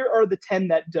 and here are the 10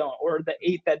 that don't, or the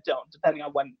 8 that don't, depending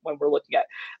on when we're looking at.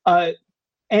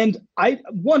 And I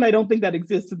don't think that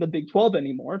exists in the Big 12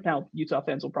 anymore. Now, Utah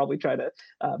fans will probably try to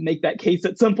make that case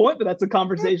at some point, but that's a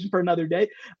conversation for another day.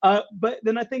 But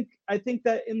then I think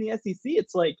that in the SEC,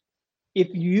 it's like, if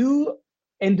you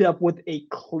end up with a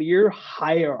clear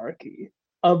hierarchy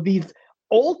of these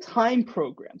all-time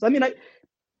programs, I mean,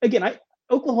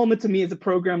 Oklahoma to me is a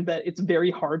program that it's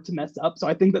very hard to mess up. So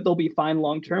I think that they'll be fine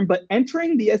long-term, but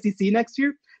entering the SEC next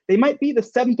year, they might be the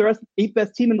 7th or 8th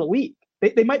best team in the league.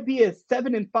 They might be a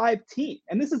 7-5 team.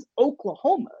 And this is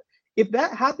Oklahoma. If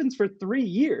that happens for 3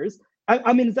 years,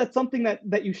 I mean, is that something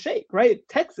that you shake, right?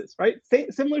 Texas, right?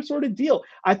 Similar sort of deal.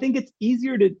 I think it's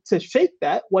easier to shake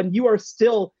that when you are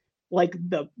still like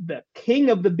the king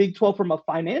of the Big 12 from a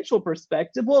financial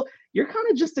perspective. Well, you're kind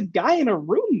of just a guy in a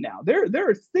room now. There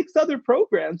are 6 other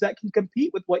programs that can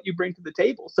compete with what you bring to the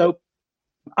table. So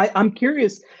I'm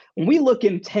curious, when we look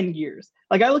in 10 years,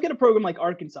 I look at a program like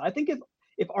Arkansas. I think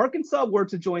if Arkansas were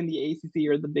to join the ACC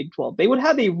or the Big 12, they would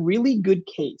have a really good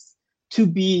case to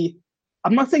be,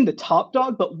 I'm not saying the top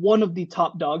dog, but one of the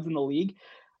top dogs in the league.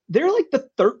 They're like the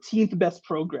 13th best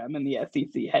program in the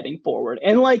SEC heading forward.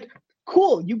 And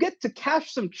cool, you get to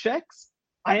cash some checks.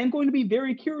 I am going to be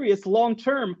very curious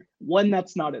long-term when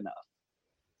that's not enough.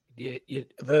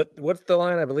 What's the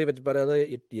line? I believe it's Bud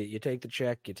Elliott. You take the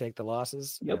check, you take the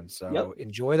losses. Yep. And so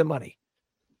enjoy the money.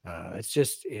 It's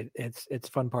just, it's a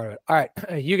fun part of it. All right.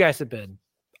 You guys have been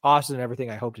awesome and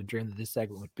everything I hoped and dreamed that this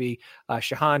segment would be.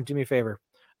 Shahan, do me a favor.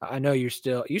 I know you're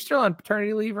still on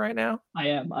paternity leave right now? I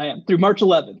am through March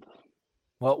 11th.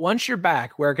 Well, once you're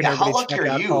back, where can everybody check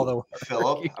out all the work?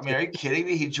 Philip? I mean, are you kidding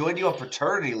me? He joined you on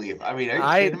paternity leave. I mean,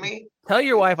 are you kidding me? Tell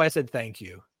your wife I said thank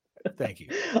you. Thank you.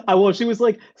 She was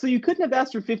like, so you couldn't have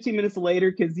asked her 15 minutes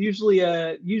later, because usually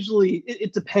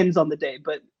it depends on the day,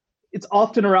 but it's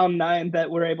often around 9 that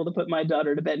we're able to put my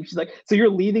daughter to bed. And she's like, so you're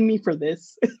leaving me for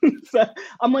this? So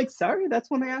I'm like, sorry,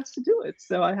 that's when I asked to do it.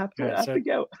 So I have to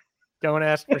go. Don't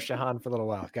ask for Shahan for a little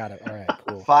while. Got it. All right,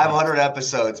 cool. 500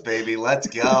 episodes, baby. Let's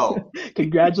go.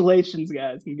 Congratulations,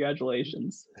 guys.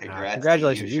 Congratulations.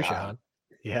 Congratulations to you, Shahan.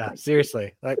 Yeah,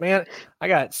 seriously. Man, I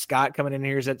got Scott coming in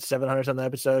here. He's at 700 on the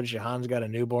episode. Shahan's got a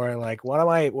newborn. What am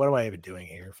I even doing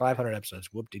here? 500 episodes.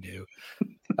 Whoop-de-doo.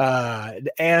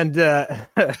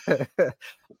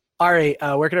 Ari,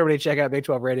 where can everybody check out Big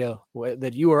 12 Radio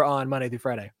that you are on Monday through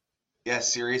Friday?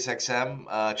 Yes, Sirius XM,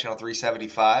 channel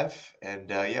 375. And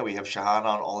we have Shahan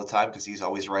on all the time because he's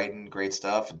always writing great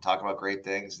stuff and talking about great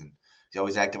things. And he's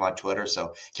always active on Twitter.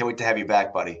 So can't wait to have you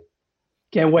back, buddy.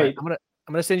 Can't wait.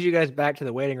 I'm gonna send you guys back to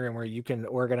the waiting room where you can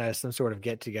organize some sort of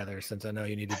get together, since I know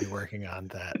you need to be working on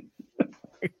that.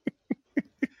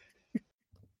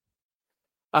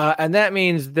 And that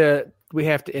means that we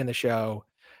have to end the show.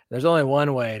 There's only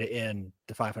one way to end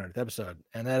the 500th episode,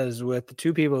 and that is with the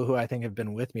two people who I think have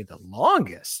been with me the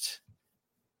longest.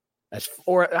 I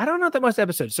don't know that most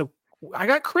episodes. So I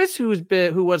got Chris, who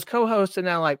was co-host, and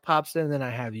now like pops in. And then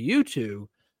I have you two,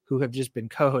 who have just been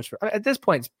co-hosts for. At this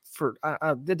point,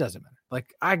 it doesn't matter.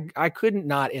 Like I couldn't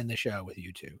not end the show with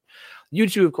you two. You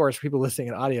two, of course, for people listening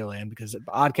in audio land, because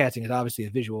podcasting is obviously a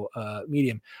visual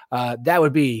medium. That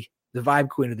would be the vibe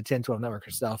queen of the 1012 network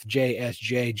herself,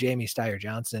 JSJ, Jamie Steyer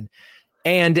Johnson,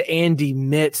 and Andy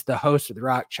Mitz, the host of the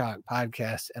Rock Chalk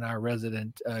podcast and our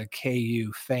resident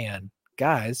KU fan.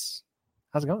 Guys,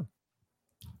 how's it going?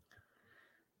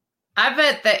 I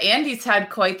bet that Andy's had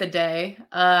quite the day.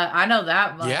 I know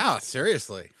that much. Yeah,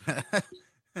 seriously.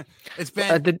 It's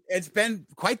been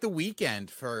quite the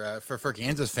weekend for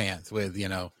Kansas fans, with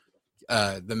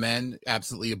the men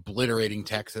absolutely obliterating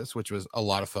Texas, which was a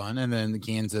lot of fun, and then the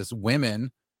Kansas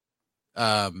women,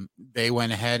 they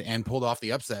went ahead and pulled off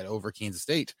the upset over Kansas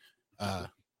State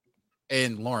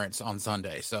in Lawrence on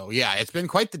Sunday. So yeah, it's been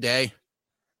quite the day.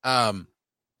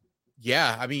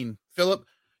 Yeah, I mean, Philip,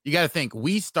 you got to think,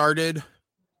 we started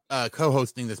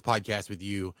co-hosting this podcast with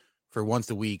you for once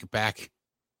a week back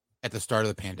at the start of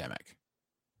the pandemic,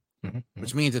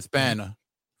 which means it's been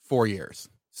 4 years.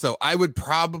 So I would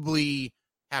probably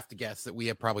have to guess that we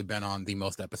have probably been on the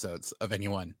most episodes of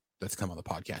anyone that's come on the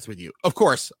podcast with you, of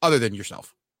course, other than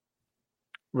yourself.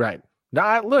 Right.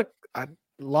 No,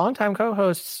 longtime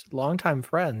co-hosts, longtime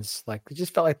friends. Like, it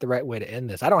just felt like the right way to end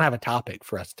this. I don't have a topic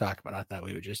for us to talk about. I thought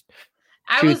we would just.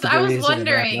 I was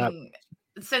wondering,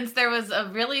 since there was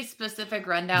a really specific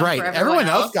rundown right. for everyone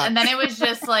else got... and then it was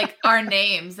just like our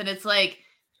names, and it's like,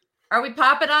 are we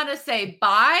popping on to say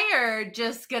bye, or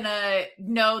just gonna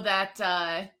know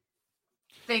that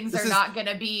things are not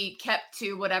gonna be kept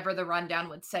to whatever the rundown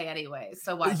would say anyway?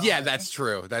 So why? Yeah, that's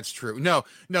true. That's true. No,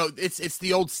 it's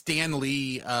the old Stan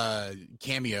Lee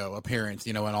cameo appearance,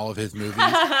 in all of his movies.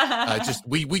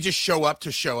 We just show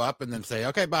up and then say,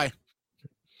 okay, bye.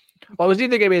 Well, it was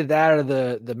either going to be that or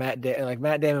the Matt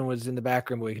Damon was in the back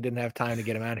room, but we didn't have time to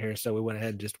get him out here, so we went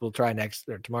ahead and we'll try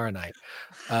tomorrow night.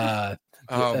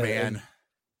 Man.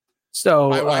 So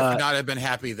my wife would not have been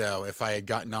happy though if I had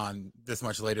gotten on this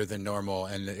much later than normal,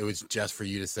 and it was just for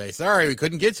you to say, sorry, we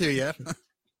couldn't get to you.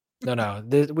 No.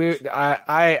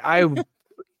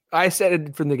 I said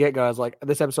it from the get-go. I was like,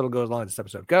 this episode will go as long as this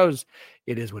episode goes.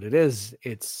 It is what it is.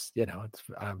 It's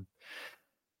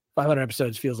 500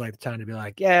 episodes feels like the time to be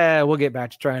like, yeah, we'll get back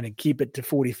to trying to keep it to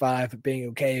 45, but being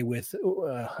okay with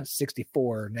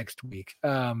 64 next week.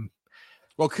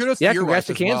 Well, kudos to your wife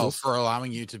as well for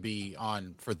allowing you to be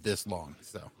on for this long.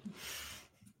 So,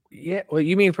 yeah, well,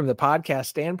 you mean from the podcast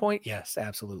standpoint? Yes,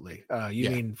 absolutely. You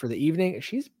mean for the evening?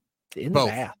 She's in the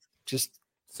bath, just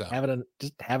having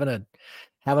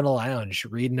a lounge,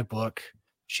 reading a book.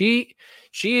 She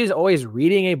is always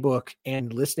reading a book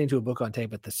and listening to a book on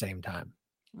tape at the same time.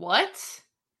 What?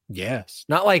 Yes,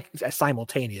 not like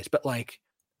simultaneous, but like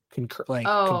concurrently.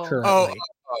 Oh,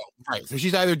 right. So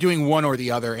she's either doing one or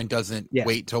the other and doesn't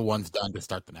wait till one's done to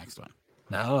start the next one.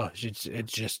 No, it's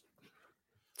just.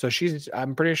 So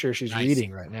I'm pretty sure she's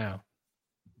reading right now.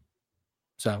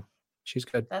 So she's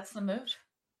good. That's the move.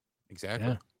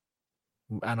 Exactly.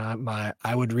 Yeah. And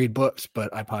I would read books,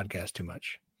 but I podcast too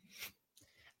much.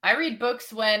 I read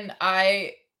books when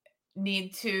I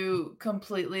need to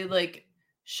completely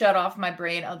shut off my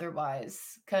brain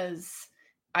otherwise, because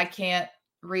I can't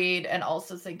read and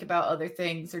also think about other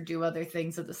things or do other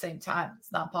things at the same time.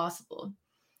 It's not possible.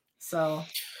 So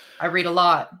I read a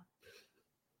lot.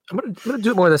 I'm gonna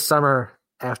do it more this summer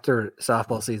after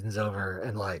softball season's over,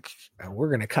 and we're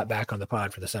gonna cut back on the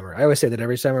pod for the summer. I always say that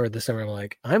every summer. This summer, I'm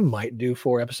like, I might do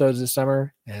 4 episodes this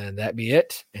summer, and that be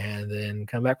it, and then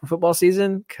come back for football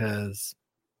season, because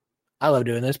I love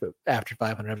doing this. But after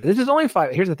 500, this is only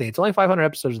 5. Here's the thing: it's only 500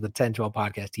 episodes of the 10-12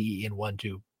 podcast,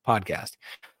 TEN12 podcast.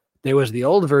 There was the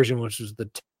old version, which was the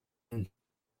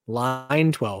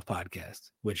Line 12 podcast,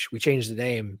 which we changed the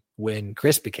name when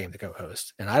Chris became the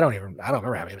co-host, and I don't remember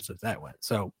how many episodes that went.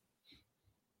 So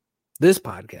this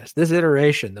podcast, this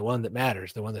iteration, the one that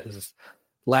matters, the one that has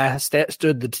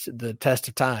stood the test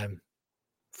of time,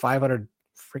 500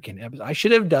 freaking episodes. I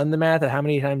should have done the math at how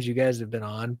many times you guys have been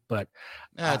on, but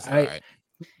that's all right.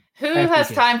 Who has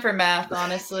time for math,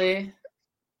 honestly?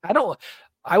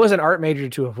 I was an art major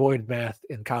to avoid math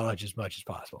in college as much as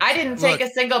possible. I didn't take a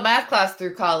single math class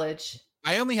through college.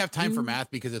 I only have time for math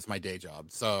because it's my day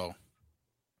job. So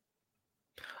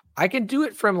I can do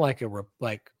it from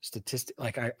statistic.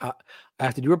 I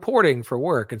have to do reporting for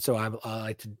work, and so I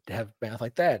like to have math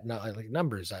like that. Not like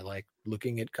numbers. I like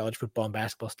looking at college football and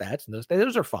basketball stats, and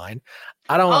those are fine.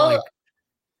 I'm not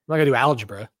gonna do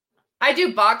algebra. I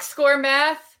do box score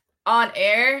math on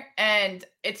air, and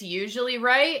it's usually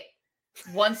right.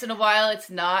 Once in a while, it's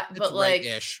not, but like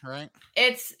right-ish, right?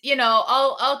 It's, you know,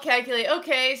 I'll calculate.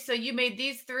 Okay, so you made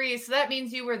these 3, so that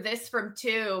means you were this from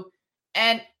 2,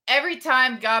 and every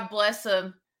time, God bless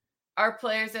them, our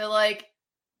players are like,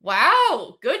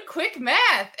 "Wow, good quick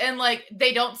math," and like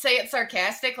they don't say it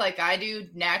sarcastic like I do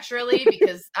naturally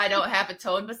because I don't have a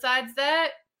tone besides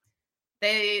that.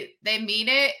 They mean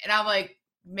it, and I'm like,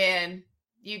 man,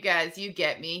 you guys, you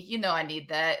get me. You know I need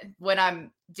that when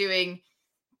I'm doing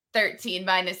 13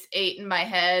 minus 8 in my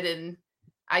head and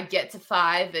I get to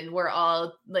 5 and we're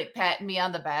all like patting me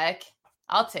on the back.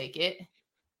 I'll take it.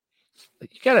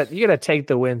 You gotta take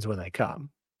the wins when they come,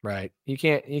 right? You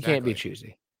can't be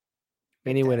choosy.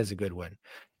 Any win is a good win.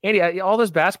 Andy, all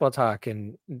this basketball talk,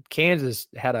 and Kansas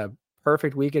had a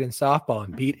perfect weekend in softball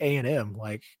and beat A&M.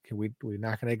 Like, we're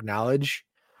not going to acknowledge?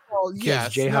 Well,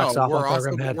 yes, we're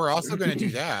also going to do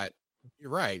that.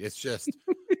 You're right. It's just,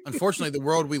 unfortunately, the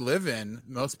world we live in,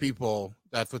 most people,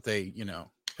 that's what they,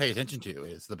 pay attention to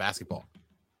is the basketball,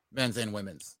 men's and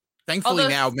women's. Thankfully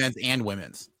now, men's and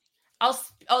women's.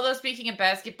 Although speaking of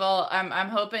basketball, I'm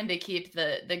hoping to keep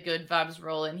the good vibes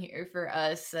rolling here for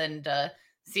us and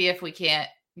see if we can't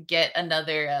get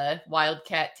another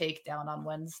Wildcat takedown on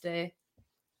Wednesday.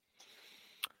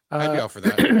 I'd be all for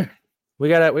that. we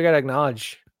gotta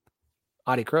acknowledge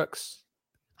Audie Crooks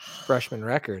freshman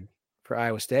record for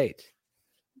Iowa State.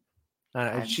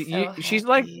 She's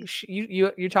like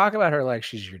you talk about her like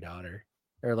she's your daughter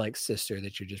or like sister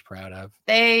that you're just proud of.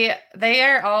 They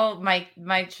are all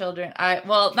my children.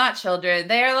 Not children.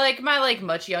 They are like my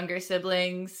much younger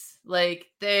siblings. Like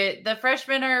the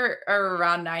freshmen are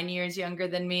around 9 years younger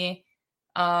than me.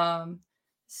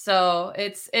 So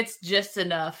it's just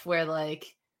enough where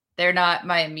like they're not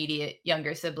my immediate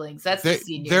younger siblings. That's the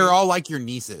seniors. They're all like your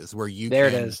nieces where you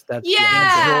it is. That's enjoy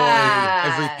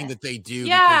everything that they do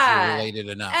because you're related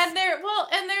enough. And they're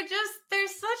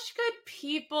such good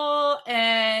people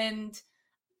and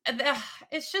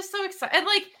it's just so exciting. And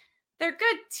like they're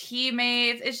good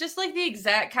teammates. It's just like the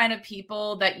exact kind of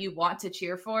people that you want to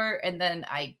cheer for. And then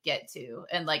I get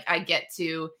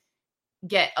to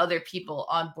get other people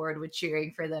on board with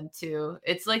cheering for them too.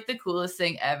 It's like the coolest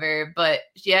thing ever. But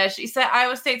yeah, she set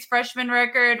Iowa State's freshman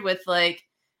record with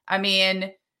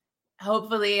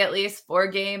hopefully at least 4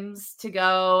 games to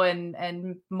go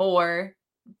and more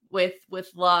with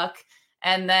luck.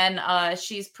 And then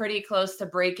she's pretty close to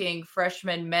breaking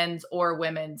freshman men's or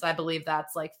women's. I believe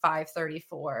that's like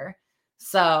 5:34.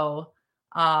 So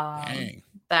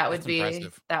that would be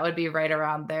impressive. That would be right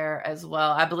around there as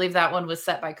well. I believe that one was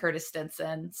set by Curtis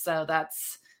Stinson. So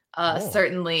that's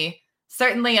certainly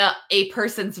a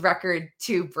person's record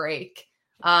to break,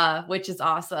 which is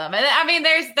awesome. And I mean,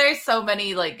 there's so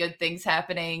many like good things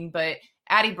happening, but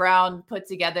Addie Brown put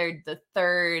together the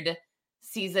 3rd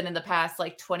season in the past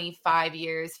 25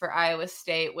 years for Iowa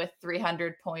State with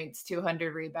 300 points,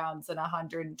 200 rebounds, and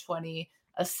 120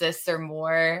 assists or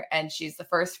more. And she's the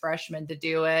first freshman to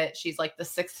do it. She's like the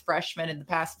 6th freshman in the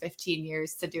past 15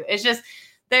 years to do it. It's just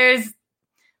there's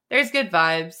good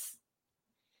vibes.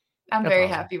 I'm very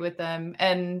happy with them.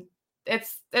 And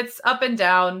it's up and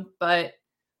down, but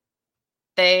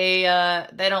they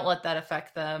don't let that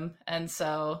affect them. And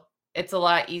so it's a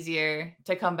lot easier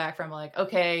to come back from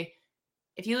okay,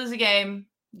 if you lose a game,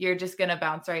 you're just going to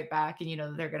bounce right back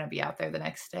and they're going to be out there the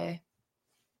next day.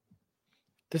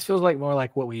 This feels like more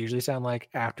like what we usually sound like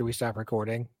after we stop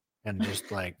recording and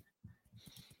just like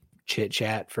chit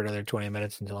chat for another 20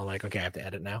 minutes until I'm like, okay, I have to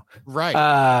edit now. Right.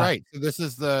 Right. So this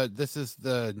is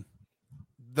the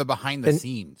behind the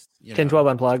scenes.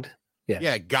 10-12 unplugged. Yeah.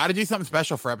 Yeah. Got to do something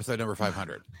special for episode number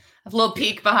 500. A little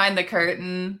peek behind the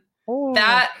curtain. Oh.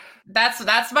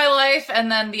 That's my life. And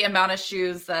then the amount of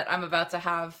shoes that I'm about to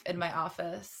have in my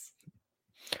office.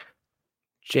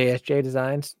 JSJ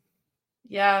Designs.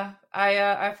 Yeah,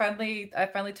 I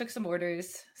finally took some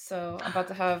orders, so I'm about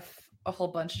to have a whole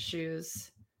bunch of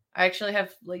shoes. I actually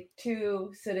have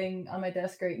 2 sitting on my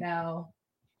desk right now,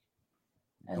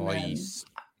 and nice.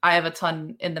 Then I have a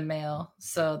ton in the mail,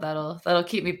 so that'll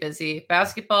keep me busy.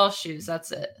 Basketball, shoes,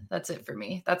 that's it for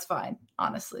me. That's fine,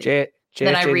 honestly.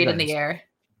 Then I read in the air.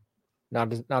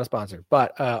 Not a sponsor,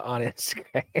 but on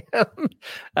Instagram,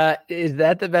 is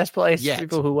that the best place for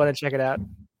people who want to check it out?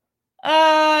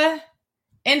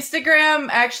 Instagram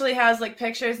actually has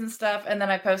pictures and stuff, and then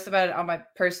I post about it on my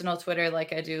personal Twitter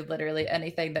like I do literally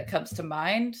anything that comes to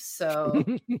mind. So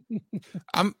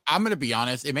I'm gonna be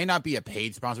honest, it may not be a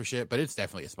paid sponsorship, but it's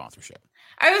definitely a sponsorship.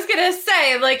 I was gonna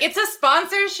say it's a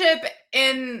sponsorship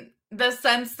in the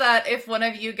sense that if one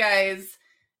of you guys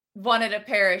wanted a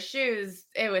pair of shoes,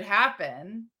 it would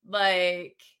happen.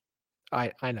 Like,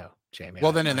 I know, Jamie.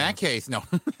 Well, then in that case, no.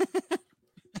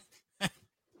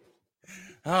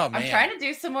 Oh man, I'm trying to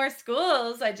do some more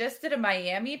schools. I just did a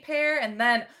Miami pair, and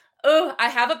then I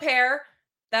have a pair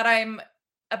that I'm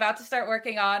about to start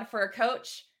working on for a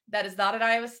coach that is not at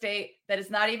Iowa State, that is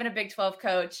not even a Big 12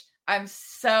 coach. I'm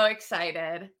so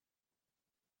excited.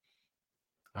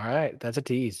 All right, that's a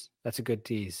tease. That's a good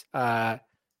tease.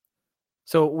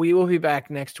 So we will be back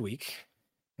next week,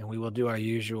 and we will do our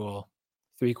usual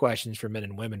 3 questions for men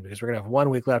and women, because we're going to have 1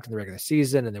 week left in the regular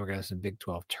season, and then we're going to have some Big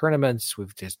 12 tournaments.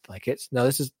 We've just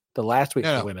this is the last week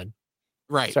for women.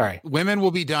 Right. Sorry. Women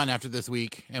will be done after this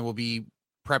week, and we'll be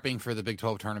prepping for the Big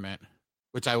 12 tournament,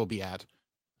 which I will be at.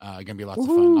 Going to be lots of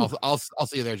fun. I'll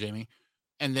see you there, Jamie.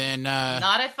 And then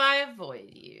not if I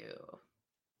avoid you.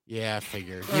 Yeah, I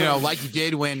figured. Like you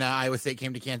did when Iowa State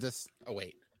came to Kansas. Oh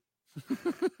wait.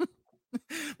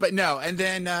 But no, and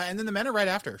then the men are right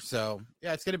after. So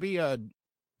yeah, it's gonna be an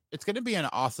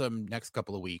awesome next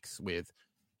couple of weeks with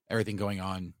everything going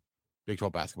on Big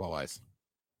 12 basketball wise.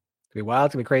 It's gonna be wild,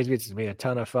 it's gonna be crazy, it's gonna be a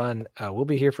ton of fun. We'll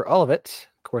be here for all of it.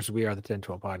 Of course, we are the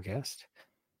 10-12 podcast.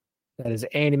 That is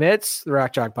Andy Mitz, the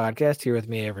Rock Chalk Podcast, here with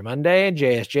me every Monday.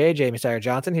 JSJ, Jamie Sire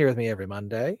Johnson, here with me every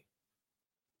Monday.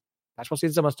 Basketball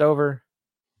season's almost over.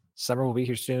 Summer will be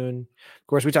here soon. Of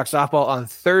course, we talk softball on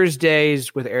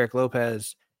Thursdays with Eric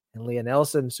Lopez and Leah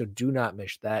Nelson, so do not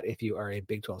miss that if you are a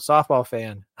Big 12 softball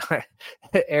fan.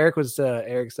 Eric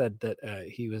said that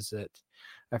he was at,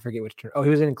 I forget which he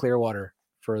was in Clearwater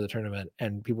for the tournament,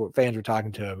 and fans were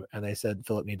talking to him, and they said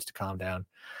Philip needs to calm down.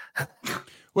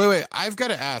 Wait, I've got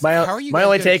to ask. My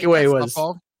only takeaway was,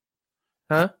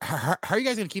 How are you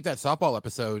guys going to keep that softball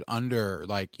episode under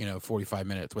 45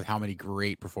 minutes with how many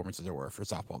great performances there were for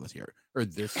softball this year or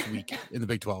this week in the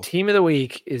Big 12? Team of the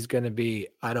week is going to be,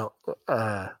 I don't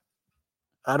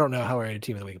know how we're in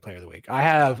Team of the Week and Player of the Week.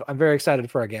 I'm very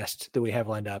excited for our guest that we have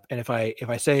lined up. And if I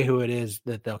say who it is,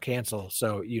 that they'll cancel.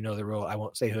 So the rule. I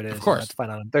won't say who it is. Of course. Let's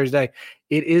find out on Thursday.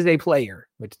 It is a player,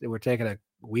 which we're taking a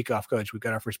week off coach. We've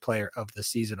got our first player of the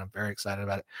season. I'm very excited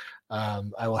about it.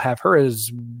 I will have her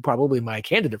as probably my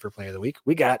candidate for Player of the Week.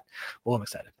 I'm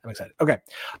excited. Okay.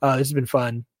 This has been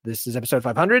fun. This is episode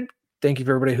 500. Thank you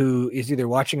for everybody who is either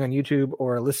watching on YouTube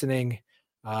or listening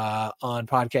on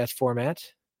podcast format.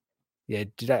 Yeah,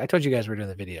 I told you guys we're doing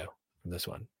the video from this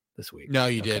one this week. No,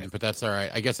 you didn't, but that's all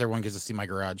right. I guess everyone gets to see my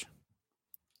garage.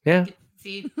 Yeah.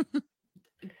 See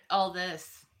all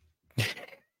this.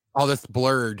 All this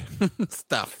blurred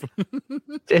stuff.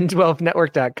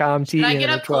 1012network.com. Can I get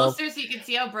up closer so you can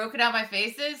see how broken out my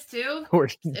face is too?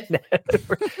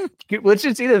 Let's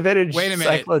just see the vintage. Wait a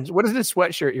minute. Cyclones. What is this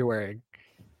sweatshirt you're wearing?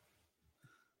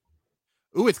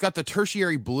 Ooh, it's got the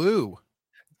tertiary blue.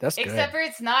 That's good. Except for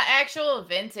it's not actual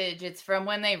vintage. It's from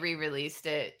when they re-released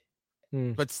it.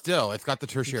 But still, it's got the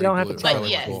tertiary blue. But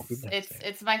yes, cool.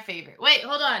 It's my favorite. Wait,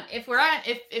 hold on.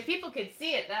 If people can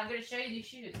see it, then I'm going to show you these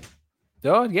shoes.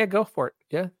 Oh yeah, go for it.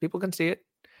 Yeah, people can see it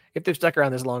if they've stuck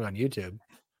around this long on YouTube.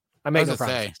 I make no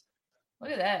promise. Look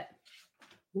at that.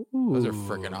 Ooh. Those are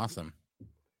freaking awesome.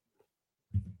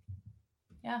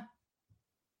 Yeah.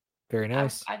 Very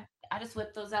nice. I just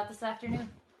whipped those out this afternoon.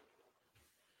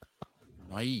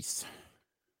 Nice.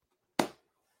 This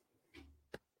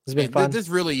has been fun. This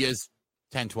really is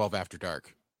 10-12 after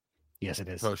dark. Yes, it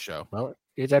is. Post show. Well,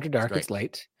 it's after dark. It's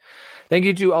late. Thank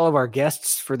you to all of our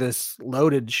guests for this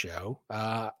loaded show.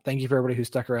 Thank you for everybody who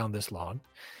stuck around this long.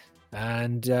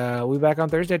 And we'll be back on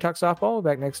Thursday to talk softball. We'll be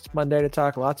back next Monday to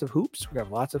talk lots of hoops. We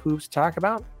have lots of hoops to talk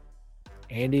about.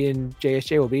 Andy and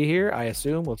JSJ will be here. I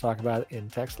assume we'll talk about it in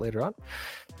text later on.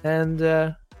 And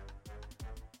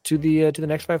to the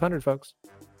next 500, folks.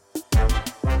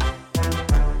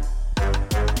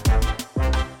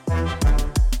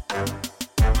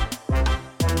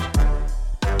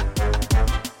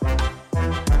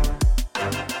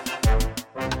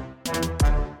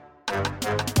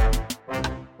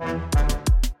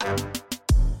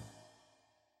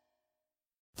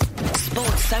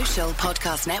 Social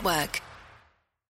Podcast Network.